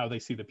and how they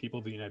see the people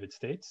of the United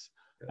States.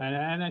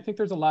 And I think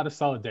there's a lot of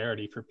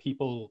solidarity for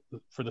people,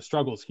 for the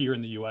struggles here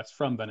in the US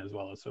from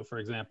Venezuela. So for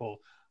example,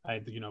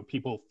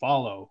 people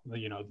follow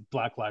the,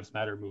 Black Lives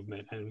Matter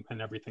movement and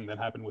everything that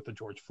happened with the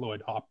George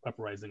Floyd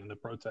uprising and the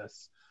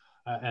protests.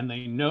 And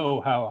they know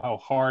how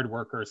hard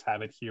workers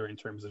have it here in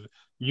terms of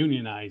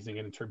unionizing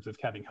and in terms of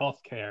having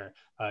health care,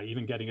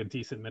 even getting a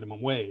decent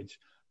minimum wage.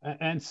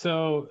 And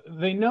so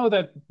they know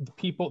that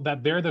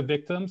that they're the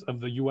victims of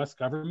the US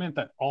government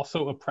that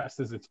also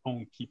oppresses its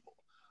own people.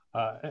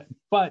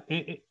 But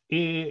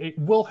it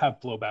will have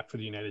blowback for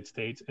the United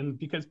States, and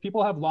because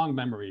people have long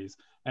memories.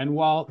 And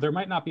while there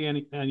might not be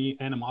any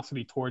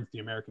animosity towards the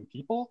American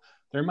people,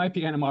 there might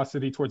be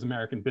animosity towards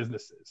American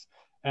businesses.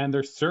 And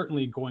there's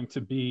certainly going to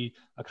be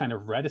a kind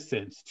of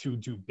reticence to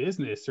do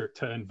business or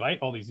to invite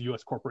all these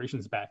US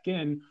corporations back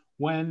in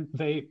when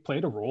they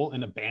played a role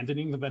in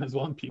abandoning the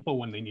Venezuelan people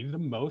when they needed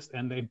them most.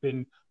 And they've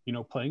been,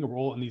 playing a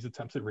role in these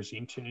attempts at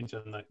regime change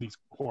and these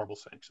horrible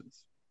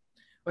sanctions.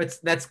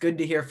 That's good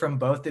to hear from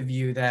both of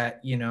you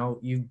that,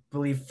 you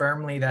believe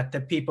firmly that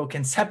the people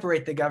can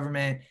separate the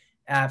government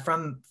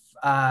from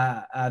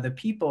the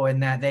people,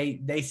 and that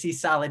they see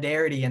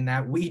solidarity, and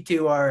that we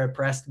too are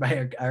oppressed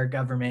by our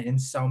government in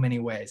so many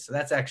ways. So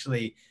that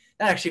actually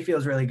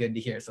feels really good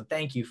to hear. So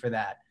thank you for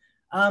that.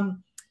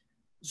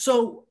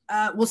 So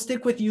we'll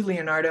stick with you,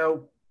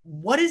 Leonardo.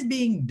 What is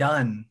being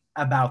done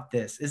about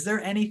this? Is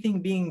there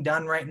anything being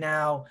done right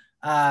now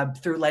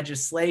through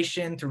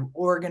legislation, through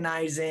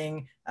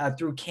organizing,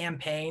 through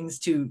campaigns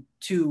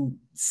to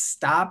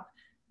stop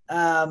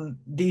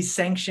these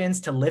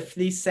sanctions, to lift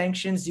these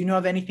sanctions? Do you know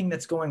of anything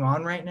that's going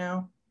on right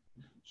now?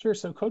 Sure.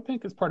 So Code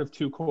Pink is part of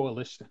two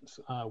coalitions.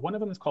 One of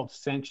them is called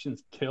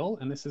Sanctions Kill,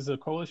 and this is a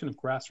coalition of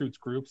grassroots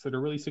groups that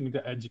are really seeking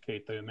to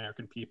educate the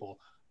American people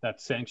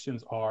that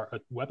sanctions are a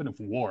weapon of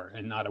war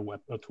and not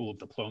a tool of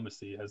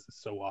diplomacy, as is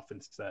so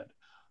often said.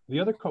 The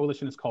other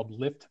coalition is called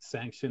Lift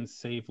Sanctions,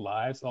 Save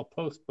Lives. I'll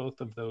post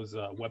both of those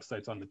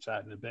websites on the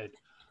chat in a bit.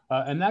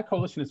 And that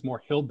coalition is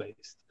more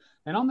Hill-based.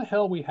 And on the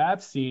Hill, we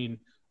have seen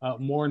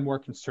more and more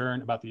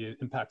concern about the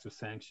impacts of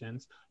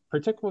sanctions,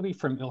 particularly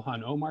from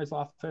Ilhan Omar's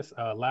office.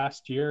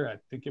 Last year, I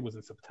think it was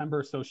in September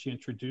or so, she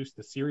introduced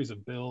a series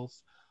of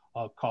bills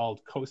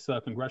called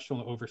COSA,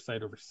 Congressional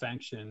Oversight Over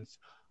Sanctions.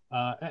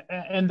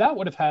 And that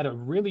would have had a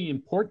really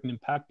important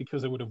impact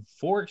because it would have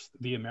forced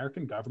the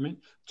American government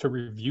to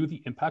review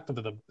the impact of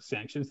the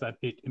sanctions that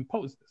it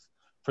imposes.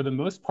 For the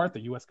most part, the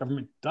US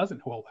government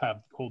doesn't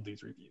hold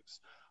these reviews.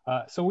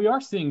 So we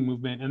are seeing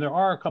movement, and there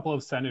are a couple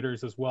of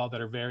senators as well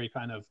that are very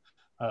kind of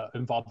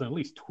involved in at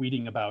least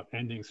tweeting about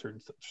ending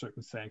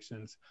certain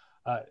sanctions.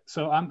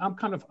 So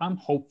I'm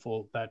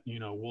hopeful that,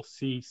 we'll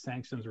see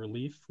sanctions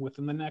relief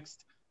within the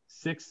next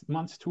 6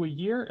 months to a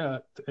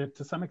year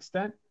to some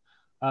extent.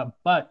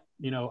 But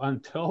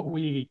until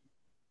we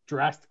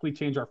drastically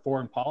change our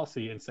foreign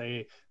policy and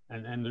say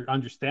and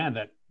understand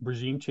that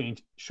regime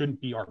change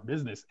shouldn't be our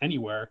business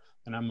anywhere,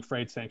 and I'm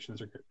afraid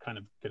sanctions are kind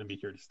of going to be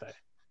here to stay.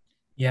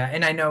 Yeah,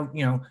 and I know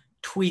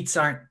tweets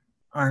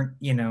aren't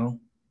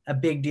a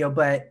big deal,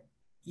 but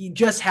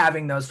just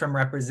having those from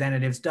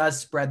representatives does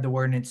spread the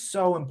word, and it's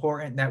so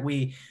important that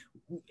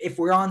if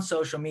we're on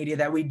social media,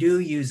 that we do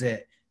use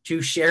it to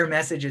share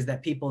messages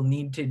that people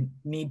need to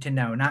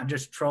know, not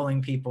just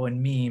trolling people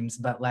and memes,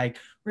 but like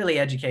really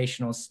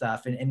educational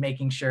stuff and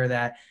making sure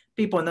that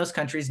people in those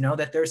countries know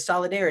that there's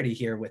solidarity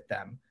here with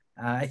them.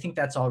 I think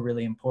that's all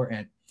really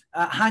important.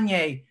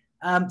 Hanieh,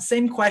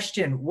 same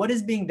question. What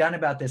is being done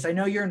about this? I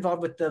know you're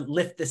involved with the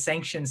Lift the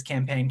Sanctions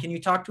campaign. Can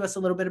you talk to us a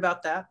little bit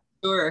about that?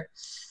 Sure.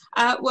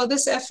 Well,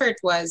 this effort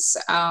was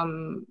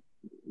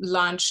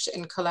launched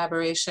in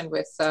collaboration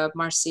with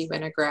Marcy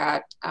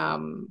Winograd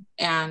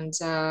and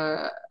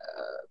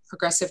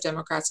Progressive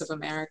Democrats of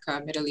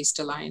America, Middle East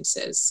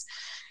Alliances.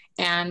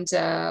 And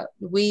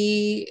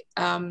we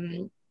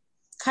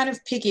kind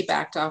of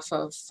piggybacked off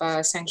of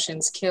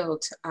Sanctions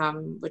Killed,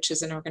 which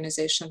is an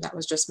organization that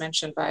was just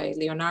mentioned by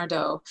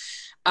Leonardo,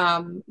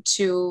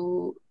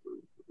 to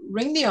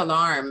ring the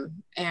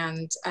alarm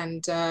and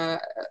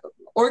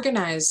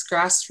organize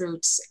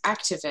grassroots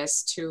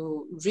activists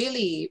to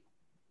really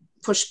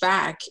push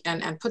back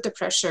and put the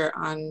pressure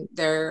on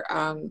their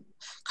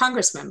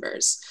Congress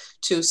members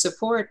to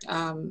support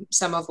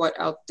some of what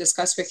I'll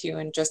discuss with you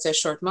in just a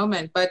short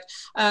moment. But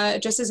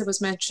just as it was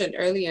mentioned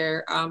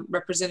earlier,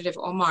 Representative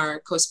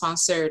Omar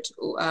co-sponsored,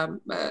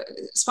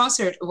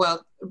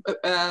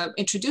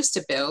 introduced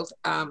a bill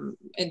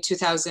in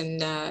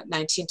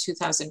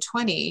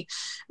 2019-2020,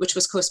 which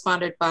was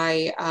co-sponsored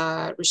by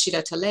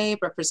Rashida Tlaib,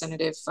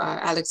 Representative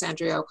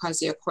Alexandria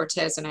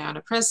Ocasio-Cortez, and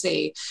Ayanna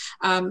Pressley,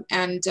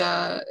 and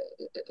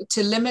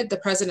to limit the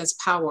president's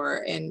power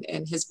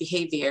in his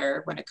behavior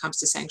when it comes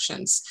to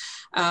sanctions,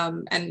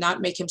 and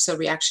not make him so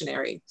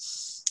reactionary.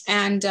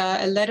 And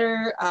a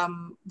letter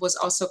was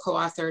also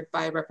co-authored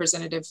by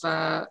Representative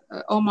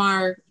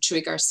Omar,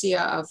 Chuy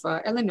Garcia of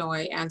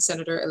Illinois, and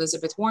Senator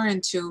Elizabeth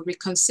Warren to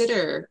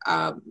reconsider,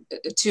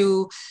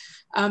 to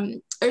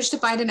urge the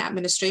Biden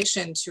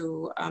administration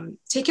to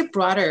take a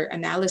broader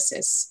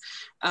analysis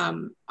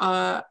on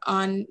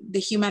the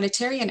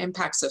humanitarian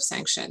impacts of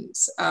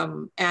sanctions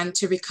and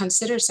to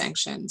reconsider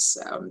sanctions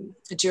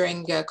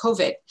during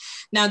COVID.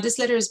 Now, this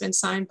letter has been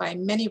signed by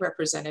many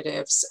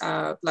representatives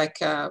like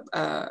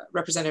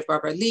Representative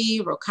Barbara Lee,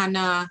 Ro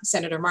Khanna,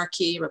 Senator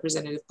Markey,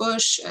 Representative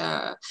Bush,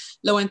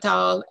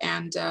 Lowenthal,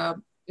 and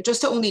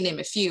just to only name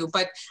a few.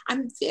 But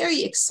I'm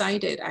very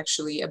excited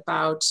actually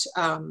about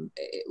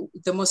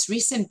the most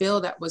recent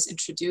bill that was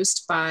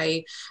introduced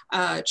by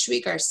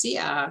Chuy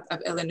Garcia of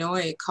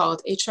Illinois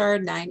called HR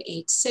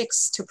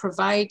 986 to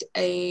provide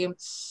a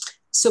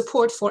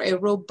support for a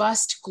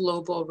robust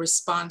global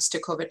response to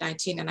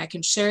COVID-19. And I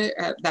can share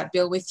that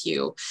bill with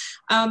you.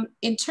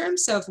 In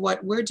terms of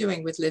what we're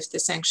doing with Lift the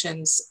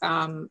Sanctions,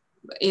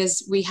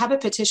 is we have a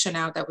petition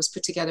out that was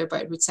put together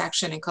by Roots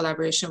Action in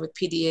collaboration with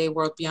PDA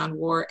World Beyond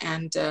War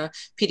and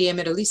PDA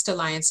Middle East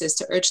Alliances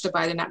to urge the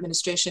Biden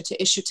administration to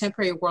issue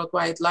temporary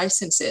worldwide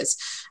licenses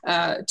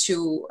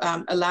to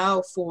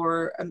allow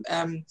for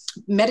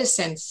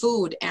medicine,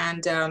 food,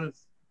 and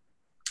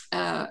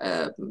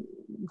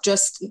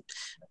just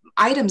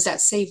items that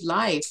save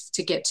life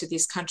to get to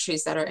these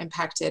countries that are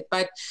impacted.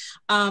 But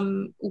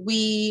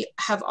we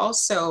have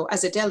also,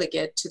 as a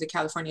delegate to the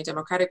California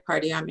Democratic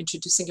Party, I'm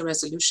introducing a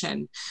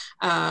resolution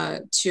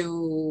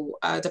to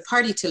the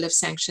party to lift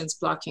sanctions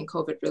blocking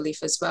COVID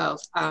relief as well.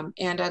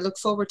 And I look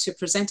forward to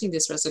presenting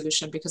this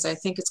resolution because I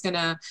think it's going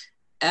to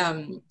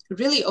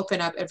really open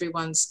up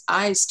everyone's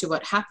eyes to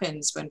what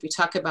happens when we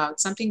talk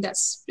about something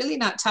that's really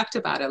not talked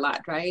about a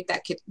lot, right?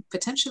 That could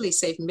potentially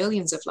save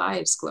millions of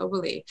lives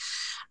globally.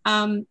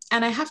 And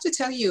I have to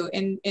tell you,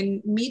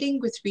 in meeting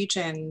with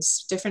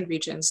regions, different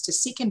regions, to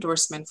seek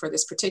endorsement for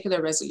this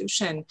particular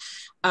resolution,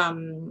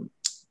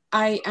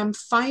 I am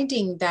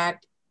finding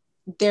that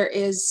there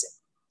is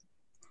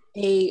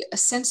a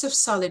sense of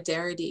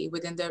solidarity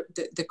within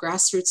the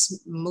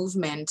grassroots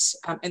movement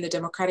in the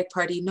Democratic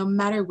Party, no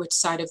matter which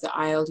side of the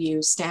aisle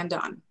you stand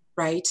on,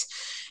 right?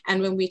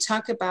 And when we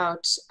talk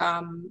about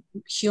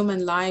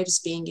human lives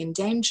being in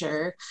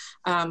danger,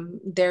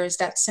 there is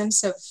that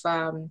sense of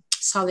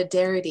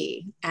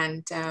solidarity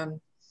and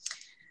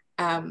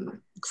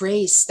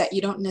grace that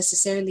you don't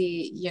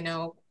necessarily,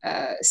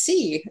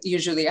 see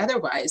usually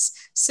otherwise.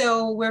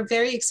 So we're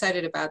very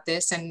excited about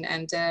this, and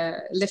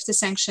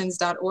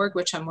liftthesanctions.org,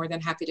 which I'm more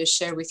than happy to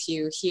share with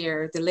you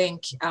here, the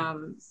link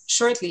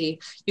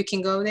shortly. You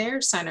can go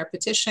there, sign our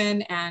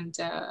petition, and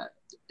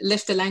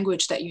lift the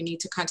language that you need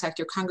to contact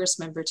your Congress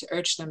member to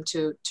urge them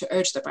to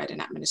urge the Biden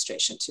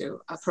administration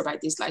to provide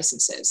these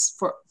licenses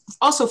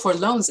also for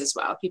loans as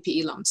well,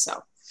 PPE loans.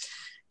 So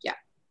yeah.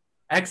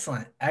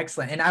 Excellent.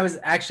 And I was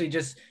actually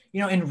just,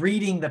 in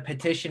reading the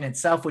petition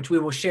itself, which we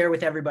will share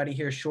with everybody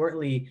here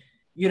shortly,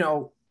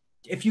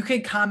 if you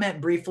could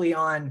comment briefly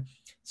on,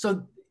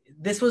 so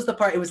this was the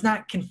part, it was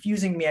not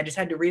confusing me. I just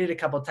had to read it a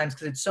couple of times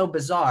because it's so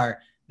bizarre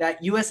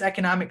that U.S.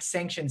 economic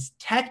sanctions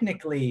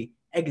technically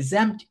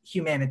exempt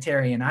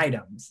humanitarian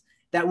items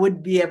that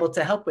would be able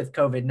to help with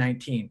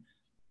COVID-19.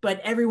 But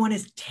everyone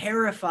is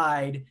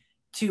terrified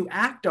to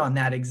act on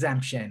that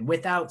exemption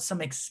without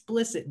some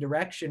explicit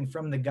direction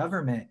from the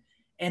government.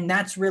 And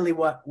that's really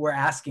what we're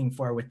asking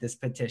for with this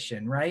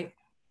petition, right?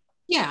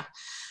 Yeah.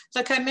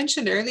 Like I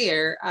mentioned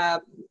earlier,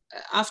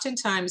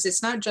 oftentimes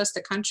it's not just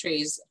the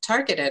countries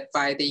targeted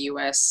by the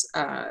US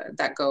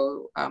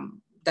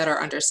that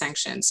are under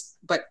sanctions,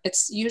 but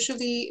it's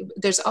usually,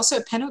 there's also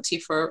a penalty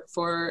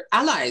for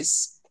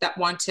allies that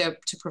want to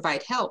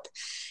provide help.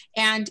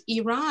 And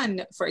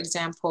Iran, for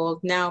example,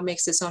 now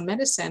makes its own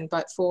medicine,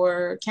 but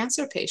for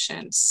cancer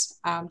patients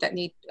that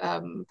need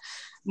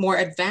more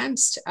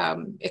advanced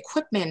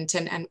equipment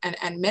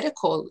and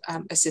medical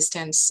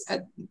assistance,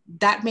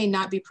 that may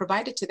not be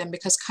provided to them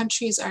because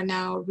countries are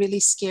now really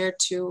scared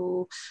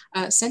to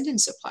send in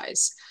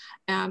supplies.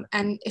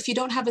 And if you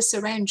don't have a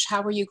syringe,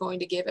 how are you going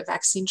to give a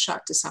vaccine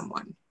shot to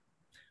someone?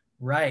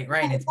 Right.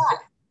 It's,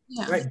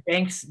 yeah. Right.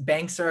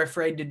 Banks are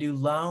afraid to do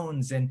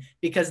loans, and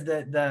because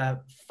the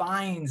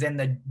fines and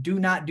the do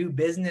not do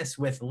business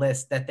with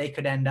list that they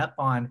could end up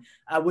on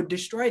would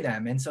destroy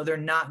them. And so they're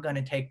not going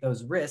to take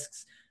those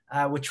risks,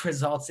 which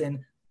results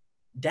in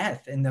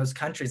death in those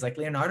countries. Like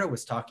Leonardo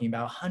was talking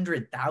about,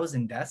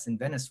 100,000 deaths in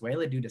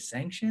Venezuela due to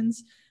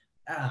sanctions.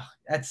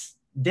 That's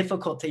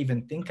difficult to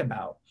even think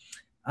about.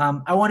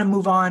 I want to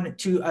move on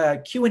to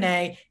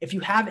Q&A. If you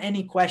have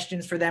any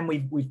questions for them,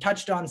 we've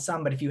touched on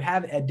some, but if you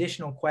have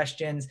additional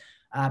questions,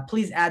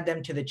 please add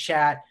them to the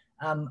chat.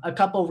 A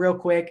couple real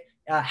quick,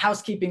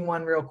 housekeeping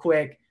one real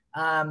quick.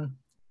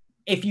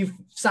 If you've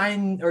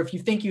signed, or if you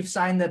think you've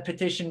signed the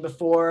petition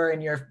before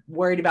and you're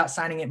worried about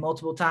signing it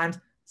multiple times,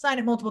 sign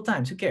it multiple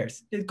times. Who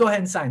cares? Go ahead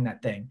and sign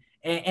that thing.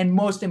 And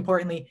most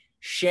importantly,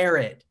 share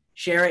it.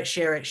 Share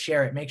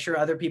it. Make sure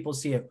other people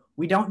see it.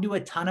 We don't do a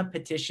ton of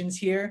petitions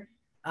here.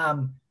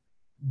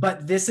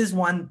 But this is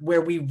one where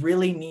we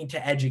really need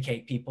to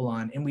educate people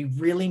on, and we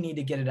really need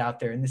to get it out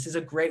there. And this is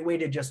a great way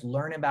to just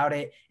learn about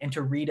it and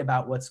to read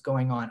about what's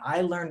going on.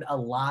 I learned a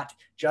lot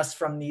just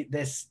from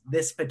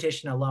this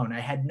petition alone.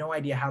 I had no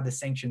idea how the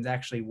sanctions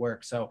actually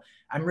work. So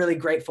I'm really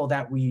grateful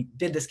that we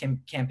did this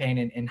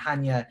campaign, and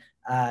Hanieh,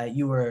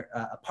 you were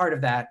a part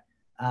of that.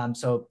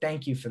 So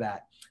thank you for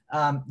that.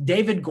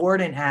 David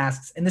Gordon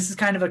asks, and this is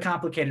kind of a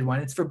complicated one.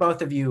 It's for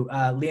both of you,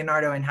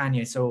 Leonardo and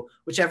Hanieh. So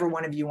whichever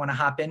one of you want to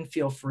hop in,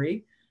 feel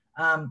free.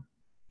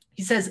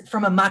 He says,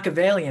 from a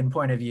Machiavellian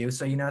point of view,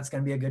 so it's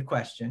going to be a good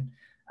question.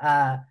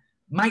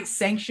 Might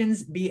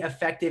sanctions be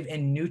effective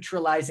in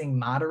neutralizing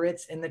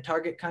moderates in the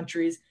target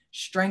countries,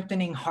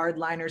 strengthening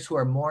hardliners who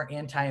are more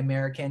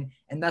anti-American,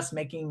 and thus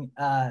making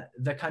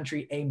the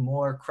country a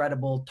more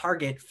credible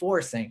target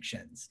for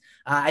sanctions?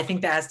 I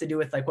think that has to do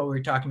with like what we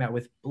were talking about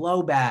with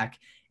blowback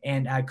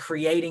and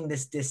creating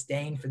this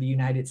disdain for the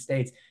United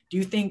States. Do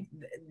you think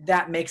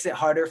that makes it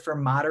harder for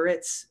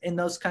moderates in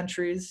those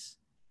countries?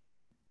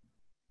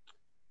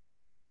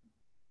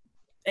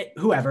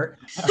 Whoever.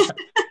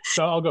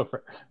 So I'll go for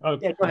it.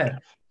 Okay. Yeah, go ahead.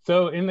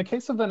 So in the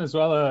case of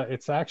Venezuela,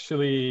 it's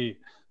actually,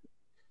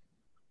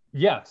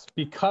 yes,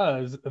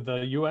 because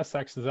the US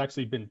has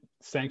actually been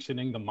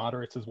sanctioning the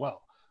moderates as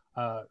well.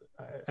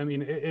 I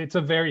mean, it's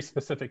a very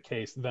specific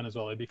case,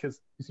 Venezuela,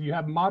 because you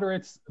have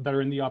moderates that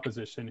are in the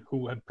opposition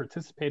who have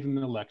participated in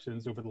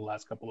elections over the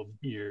last couple of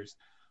years,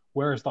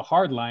 whereas the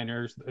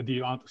hardliners,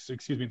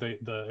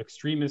 the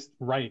extremist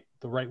right,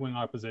 the right-wing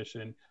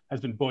opposition, has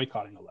been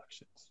boycotting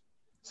elections.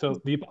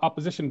 So the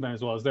opposition in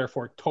Venezuela is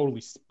therefore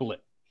totally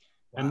split.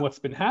 Wow. And what's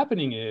been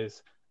happening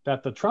is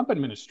that the Trump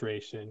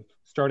administration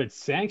started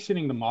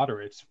sanctioning the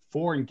moderates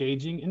for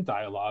engaging in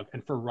dialogue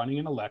and for running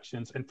in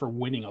elections and for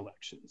winning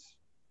elections.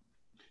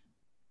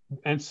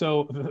 And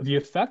so the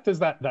effect is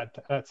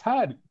that's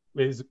had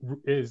is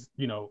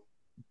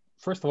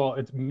first of all,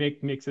 it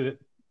makes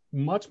it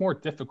much more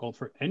difficult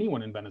for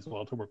anyone in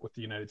Venezuela to work with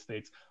the United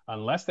States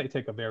unless they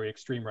take a very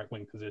extreme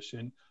right-wing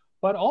position.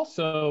 But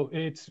also,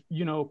 it's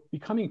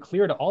becoming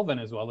clear to all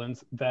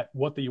Venezuelans that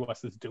what the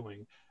U.S. is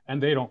doing,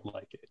 and they don't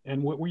like it.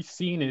 And what we've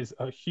seen is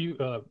a huge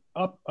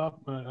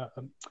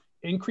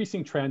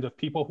increasing trend of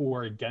people who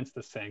are against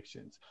the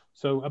sanctions.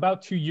 So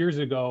about 2 years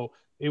ago,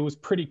 it was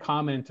pretty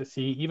common to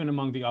see, even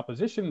among the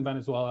opposition in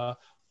Venezuela,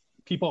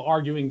 people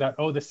arguing that,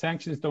 oh, the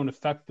sanctions don't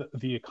affect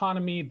the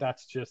economy.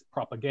 That's just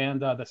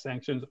propaganda. The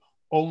sanctions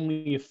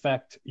only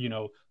affect,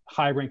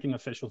 high-ranking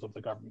officials of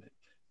the government.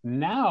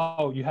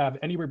 Now you have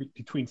anywhere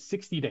between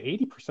 60 to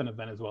 80% of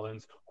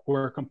Venezuelans who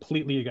are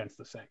completely against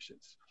the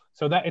sanctions.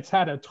 So that it's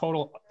had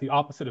the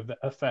opposite of the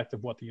effect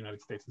of what the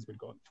United States has been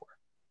going for.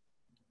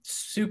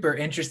 Super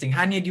interesting.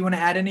 Hanieh, do you want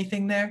to add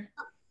anything there?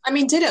 I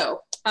mean,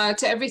 ditto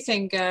to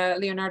everything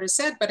Leonardo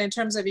said, but in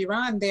terms of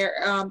Iran, there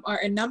are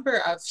a number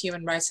of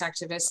human rights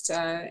activists,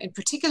 in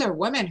particular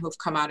women, who've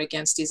come out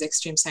against these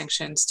extreme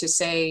sanctions to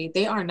say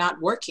they are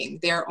not working.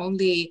 They are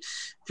only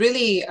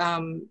really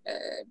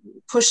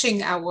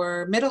pushing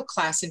our middle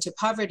class into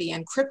poverty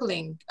and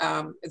crippling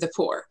the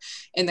poor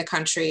in the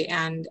country.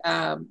 And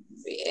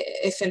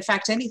if in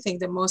fact anything,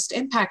 the most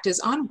impact is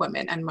on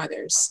women and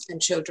mothers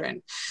and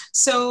children.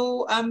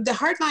 So the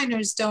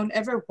hardliners don't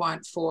ever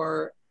want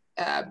for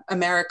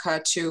America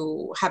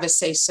to have a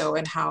say-so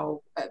in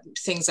how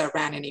things are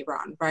ran in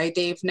Iran, right?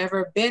 They've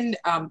never been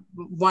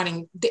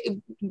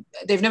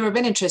they've never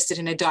been interested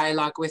in a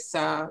dialogue with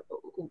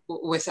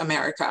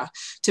America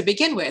to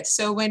begin with.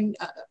 So when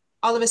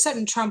all of a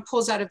sudden Trump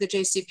pulls out of the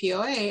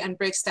JCPOA and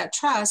breaks that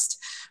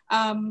trust,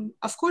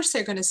 of course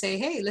they're going to say,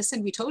 hey,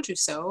 listen, we told you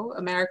so.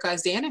 America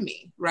is the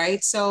enemy,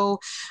 right? So,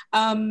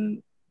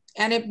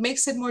 and it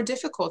makes it more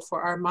difficult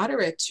for our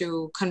moderate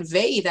to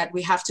convey that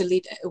we have to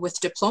lead with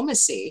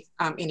diplomacy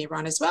in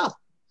Iran as well.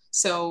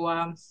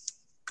 So,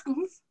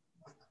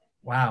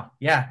 Wow,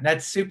 yeah,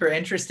 that's super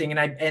interesting,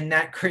 and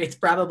that creates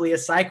probably a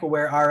cycle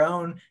where our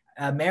own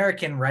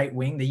American right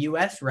wing, the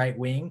U.S. right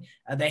wing,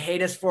 they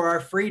hate us for our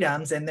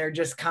freedoms, and they're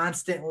just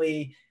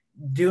constantly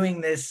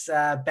doing this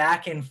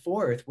back and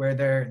forth where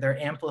they're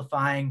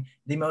amplifying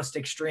the most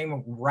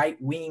extreme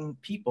right wing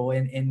people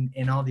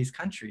in all these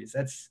countries.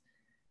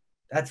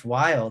 That's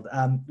wild.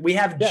 We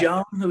have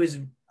Joan, who is,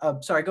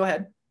 sorry, go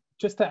ahead.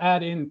 Just to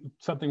add in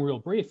something real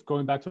brief,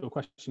 going back to a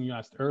question you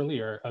asked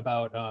earlier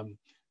about,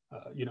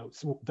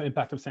 the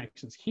impact of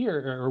sanctions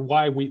here, or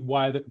why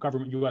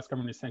the U.S.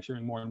 government is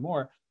sanctioning more and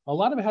more. A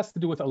lot of it has to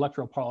do with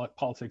electoral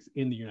politics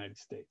in the United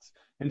States.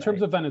 In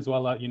terms of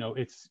Venezuela,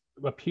 it's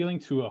appealing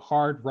to a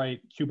hard right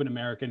Cuban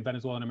American,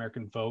 Venezuelan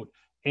American vote,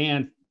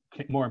 and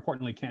more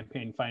importantly,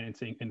 campaign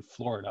financing in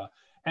Florida.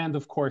 And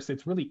of course,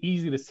 it's really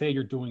easy to say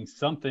you're doing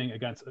something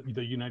against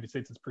the United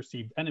States'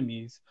 perceived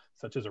enemies,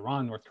 such as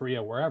Iran, North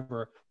Korea,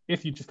 wherever,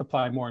 if you just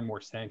apply more and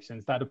more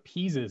sanctions. That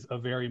appeases a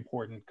very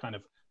important kind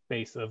of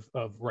base of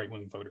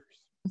right-wing voters.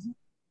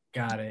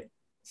 Got it.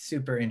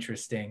 Super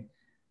interesting.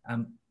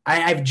 I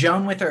have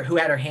Joan with her, who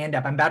had her hand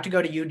up. I'm about to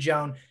go to you,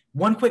 Joan.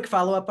 One quick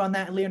follow-up on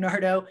that,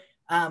 Leonardo.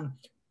 I'm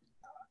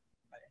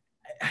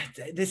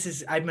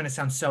going to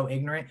sound so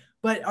ignorant,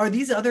 but are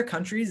these other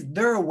countries,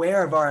 they're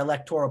aware of our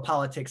electoral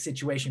politics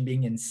situation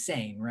being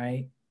insane,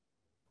 right?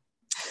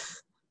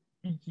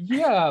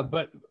 Yeah,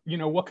 but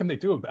what can they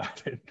do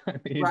about it? I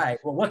mean, right.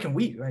 Well, what can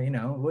we,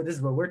 this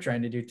is what we're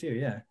trying to do too.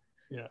 Yeah.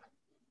 Yeah.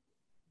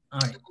 All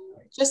right.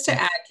 Just to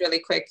add really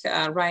quick,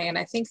 Ryan,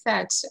 I think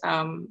that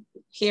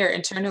here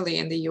internally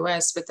in the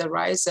US, with the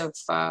rise of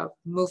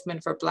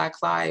movement for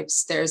Black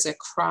lives, there's a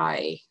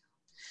cry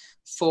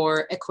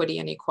for equity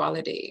and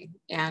equality.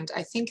 And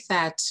I think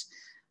that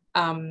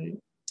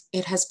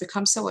it has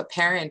become so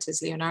apparent,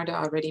 as Leonardo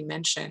already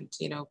mentioned,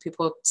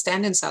 people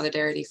stand in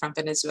solidarity from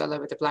Venezuela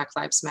with the Black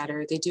Lives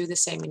Matter. They do the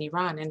same in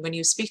Iran. And when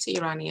you speak to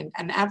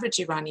an average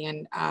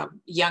Iranian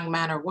young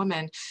man or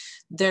woman,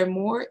 they're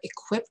more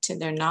equipped in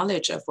their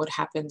knowledge of what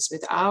happens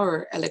with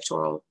our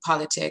electoral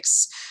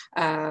politics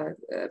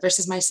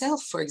versus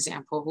myself, for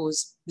example,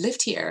 who's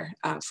lived here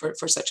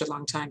for such a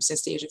long time,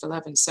 since the age of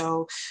 11.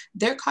 So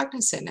they're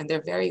cognizant and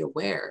they're very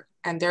aware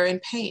and they're in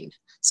pain.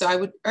 So I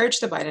would urge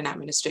the Biden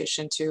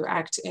administration to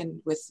act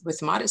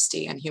with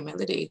modesty and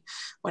humility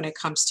when it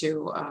comes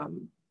to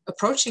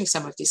approaching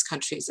some of these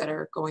countries that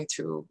are going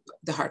through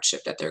the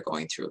hardship that they're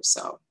going through.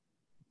 So.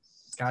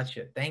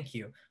 Gotcha. Thank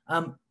you.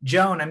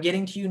 Joan, I'm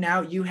getting to you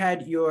now. You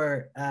had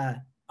your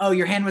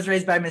hand was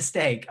raised by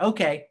mistake.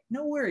 Okay,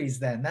 no worries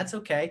then. That's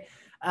okay.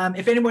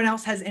 If anyone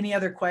else has any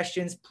other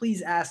questions,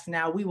 please ask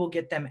now. We will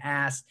get them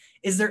asked.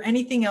 Is there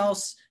anything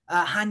else,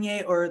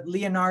 Hanieh or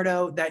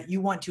Leonardo, that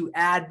you want to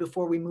add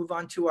before we move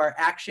on to our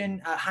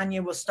action?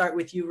 Hanieh, we'll start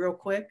with you real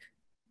quick.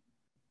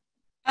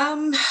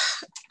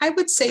 I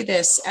would say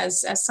this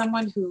as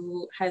someone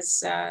who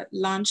has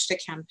launched a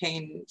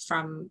campaign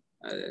from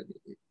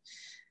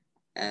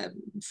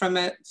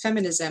a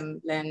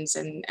feminism lens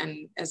and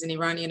as an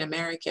Iranian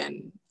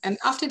American. And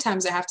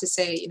oftentimes I have to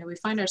say, we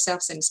find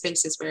ourselves in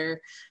spaces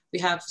where we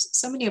have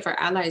so many of our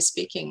allies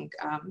speaking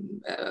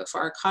for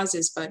our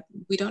causes, but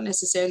we don't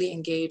necessarily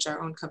engage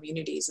our own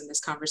communities in this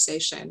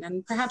conversation.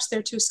 And perhaps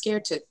they're too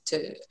scared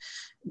to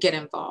get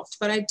involved.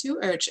 But I do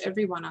urge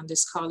everyone on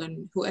this call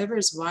and whoever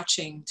is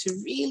watching to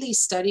really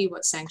study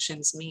what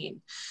sanctions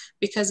mean,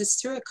 because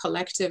it's through a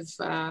collective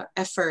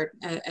effort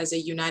as a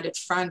united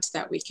front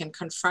that we can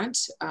confront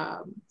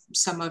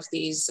some of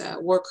these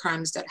war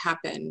crimes that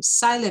happen,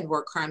 silent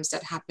war crimes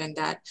that happen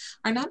that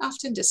are not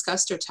often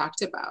discussed or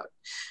talked about.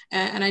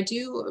 And I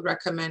do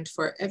recommend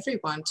for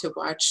everyone to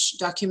watch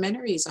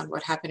documentaries on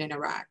what happened in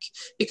Iraq,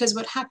 because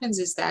what happens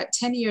is that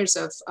 10 years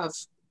of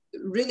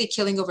really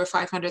killing over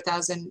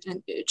 500,000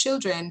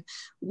 children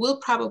will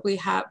probably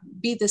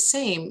be the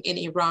same in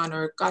Iran,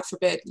 or God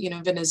forbid,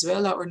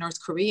 Venezuela or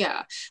North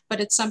Korea,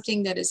 but it's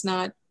something that is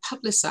not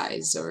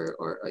publicized,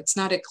 or it's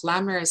not a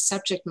glamorous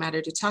subject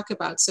matter to talk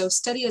about. So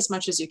study as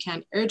much as you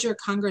can, urge your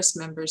Congress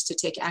members to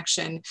take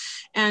action.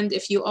 And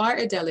if you are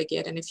a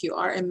delegate and if you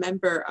are a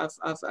member of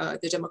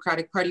the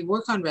Democratic Party,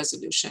 work on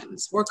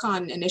resolutions, work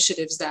on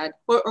initiatives that,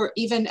 or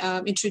even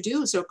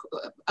introduce or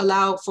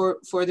allow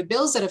for the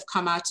bills that have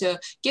come out to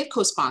get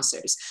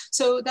co-sponsors.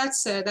 So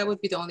that would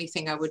be the only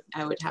thing I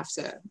would have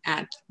to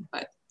add,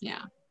 but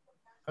yeah.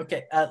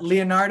 Okay,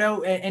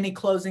 Leonardo, any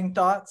closing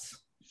thoughts?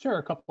 Sure,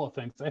 a couple of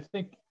things. I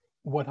think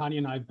what Hanieh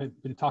and I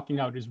have been talking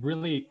about is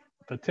really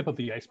the tip of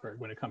the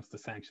iceberg when it comes to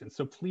sanctions.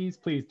 So please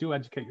do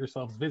educate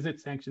yourselves.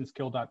 Visit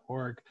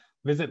sanctionskill.org,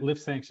 visit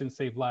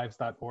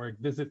liftsanctionssavelives.org,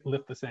 visit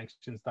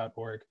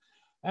liftthesanctions.org.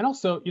 And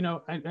also,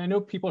 I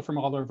know people from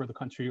all over the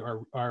country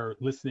are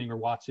listening or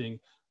watching.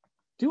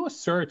 Do a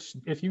search.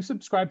 If you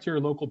subscribe to your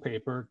local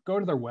paper, go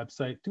to their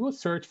website, do a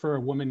search for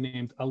a woman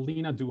named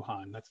Alina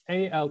Douhan. That's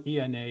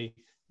ALENA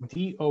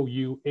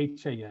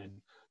DOUHAN.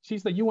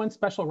 She's the UN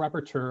Special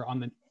Rapporteur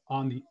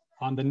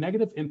on the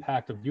negative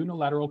impact of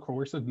unilateral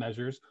coercive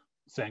measures,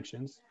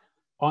 sanctions,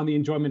 on the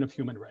enjoyment of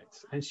human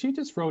rights. And she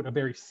just wrote a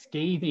very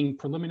scathing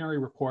preliminary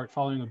report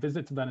following a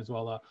visit to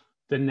Venezuela,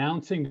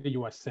 denouncing the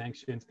US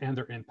sanctions and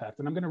their impact.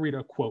 And I'm going to read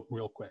a quote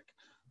real quick.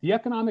 The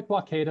economic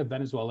blockade of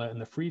Venezuela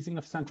and the freezing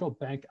of central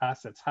bank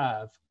assets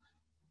have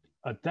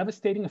a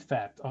devastating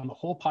effect on the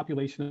whole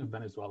population of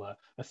Venezuela,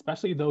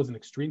 especially those in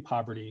extreme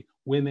poverty,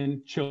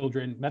 women,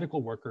 children,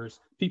 medical workers,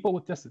 people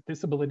with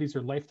disabilities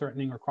or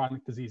life-threatening or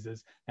chronic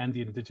diseases, and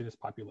the indigenous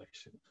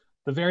population.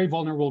 The very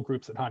vulnerable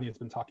groups that Hanieh has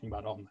been talking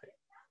about all night.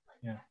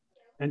 Yeah.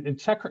 And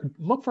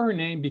look for her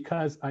name,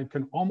 because I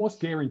can almost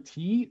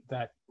guarantee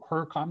that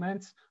her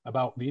comments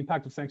about the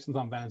impact of sanctions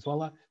on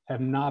Venezuela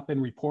have not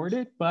been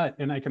reported,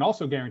 and I can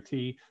also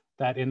guarantee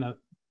that in a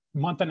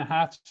month and a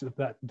half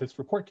that this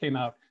report came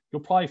out,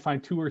 you'll probably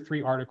find 2 or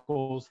 3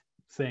 articles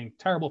saying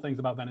terrible things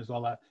about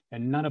Venezuela,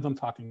 and none of them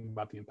talking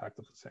about the impact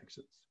of the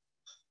sanctions.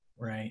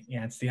 Right.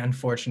 Yeah, it's the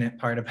unfortunate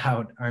part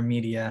about our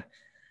media.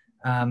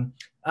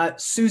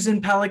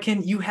 Susan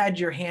Pelican, you had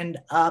your hand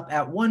up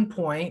at one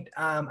point.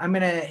 I'm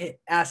going to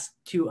ask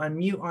to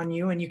unmute on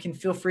you, and you can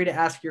feel free to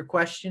ask your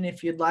question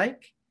if you'd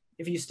like,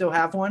 if you still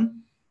have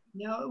one.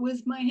 No,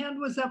 my hand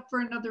was up for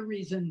another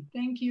reason.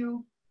 Thank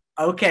you.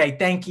 Okay,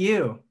 thank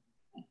you.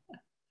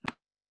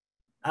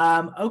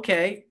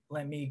 Okay,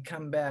 let me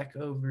come back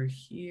over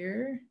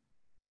here.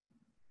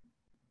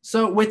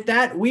 So with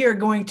that, we are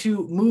going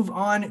to move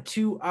on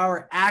to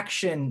our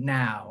action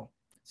now.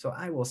 So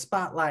I will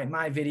spotlight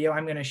my video.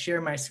 I'm going to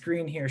share my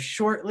screen here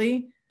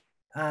shortly.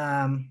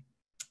 I'm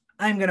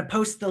going to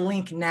post the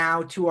link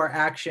now to our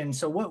action.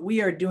 So what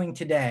we are doing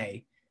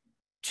today,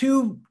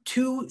 two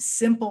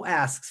simple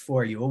asks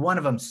for you. Well, one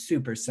of them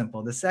super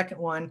simple. The second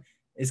one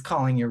is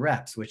calling your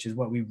reps, which is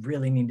what we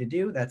really need to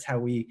do. That's how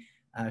we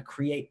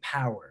create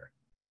power.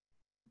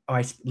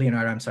 Oh,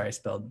 Leonardo, I'm sorry, I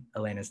spelled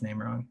Elena's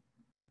name wrong.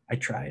 I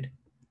tried.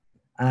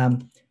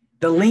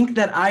 The link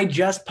that I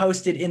just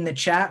posted in the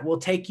chat will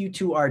take you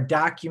to our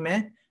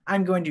document.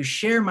 I'm going to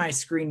share my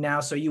screen now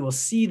so you will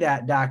see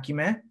that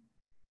document.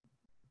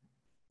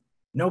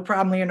 No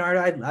problem,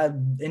 Leonardo. I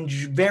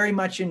very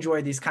much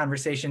enjoy these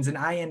conversations, and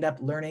I end up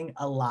learning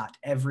a lot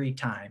every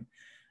time.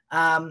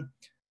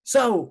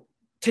 So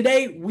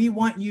today we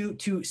want you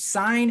to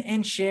sign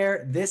and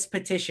share this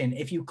petition.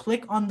 If you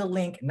click on the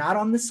link, not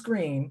on the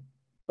screen,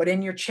 but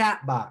in your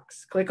chat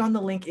box, click on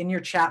the link in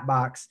your chat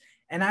box,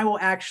 and I will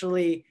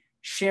actually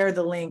share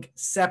the link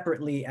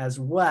separately as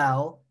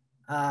well.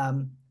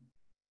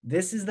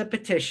 This is the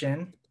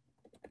petition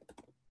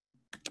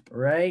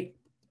right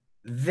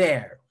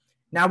there.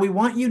 Now we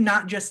want you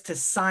not just to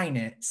sign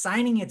it.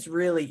 Signing it's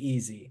really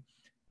easy,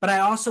 but I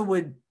also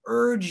would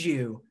urge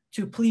you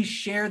to please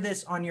share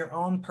this on your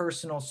own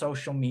personal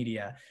social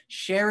media.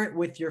 Share it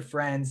with your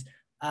friends.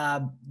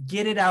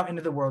 Get it out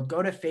into the world.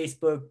 Go to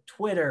Facebook,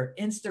 Twitter,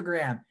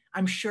 Instagram.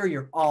 I'm sure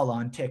you're all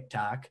on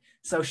TikTok,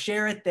 so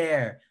share it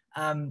there.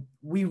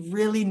 We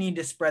really need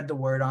to spread the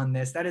word on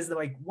this. That is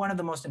one of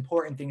the most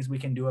important things we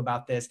can do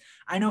about this.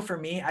 I know for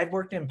me, I've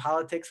worked in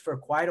politics for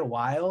quite a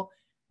while.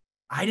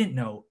 I didn't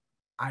know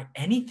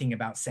anything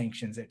about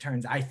sanctions.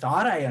 I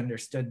thought I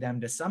understood them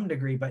to some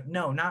degree, but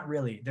no, not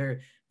really.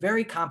 They're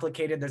very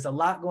complicated. There's a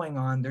lot going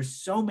on. There's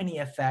so many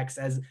effects,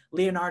 as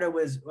Leonardo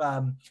was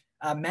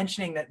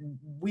mentioning, that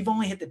we've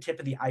only hit the tip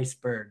of the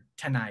iceberg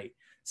tonight.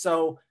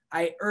 So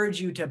I urge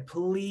you to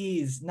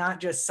please not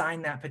just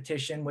sign that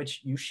petition,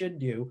 which you should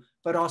do,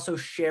 but also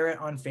share it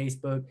on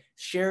Facebook,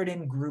 share it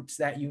in groups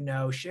that you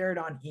know, share it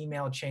on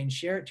email chains,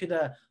 share it to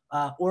the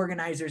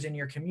organizers in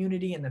your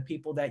community and the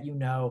people that you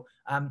know,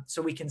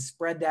 so we can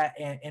spread that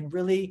and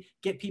really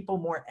get people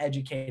more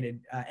educated,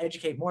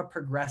 educate more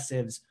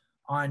progressives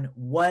on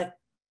what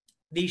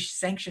these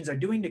sanctions are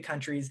doing to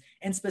countries,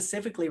 and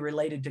specifically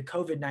related to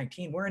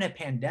COVID-19. We're in a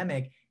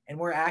pandemic and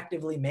we're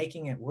actively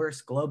making it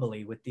worse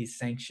globally with these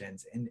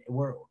sanctions, and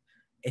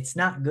it's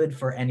not good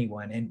for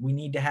anyone, and we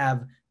need to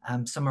have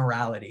some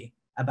morality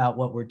about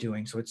what we're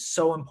doing. So it's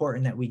so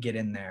important that we get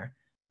in there.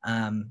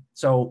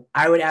 So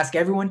I would ask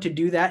everyone to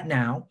do that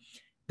now.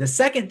 The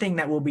second thing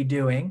that we'll be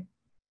doing,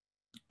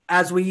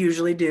 as we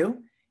usually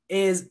do,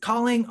 is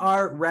calling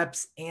our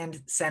reps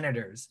and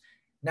senators.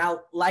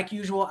 Now, like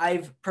usual,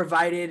 I've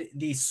provided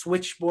the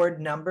switchboard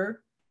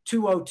number,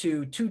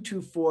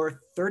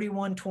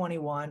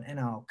 202-224-3121, and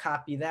I'll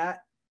copy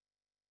that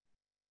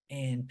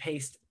and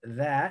paste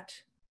that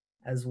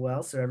as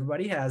well so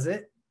everybody has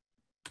it.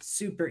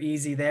 Super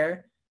easy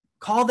there.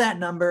 Call that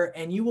number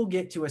and you will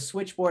get to a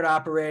switchboard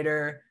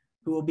operator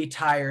who will be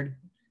tired,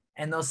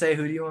 and they'll say,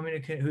 who do you want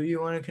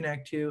to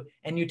connect to?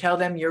 And you tell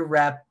them your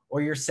rep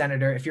or your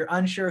senator. If you're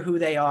unsure who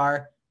they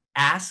are,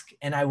 ask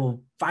and I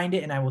will find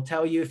it and I will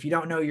tell you. If you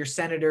don't know who your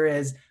senator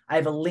is, I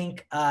have a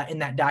link in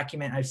that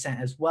document I've sent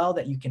as well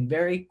that you can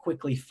very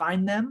quickly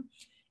find them.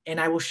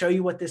 And I will show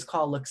you what this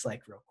call looks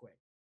like real quick.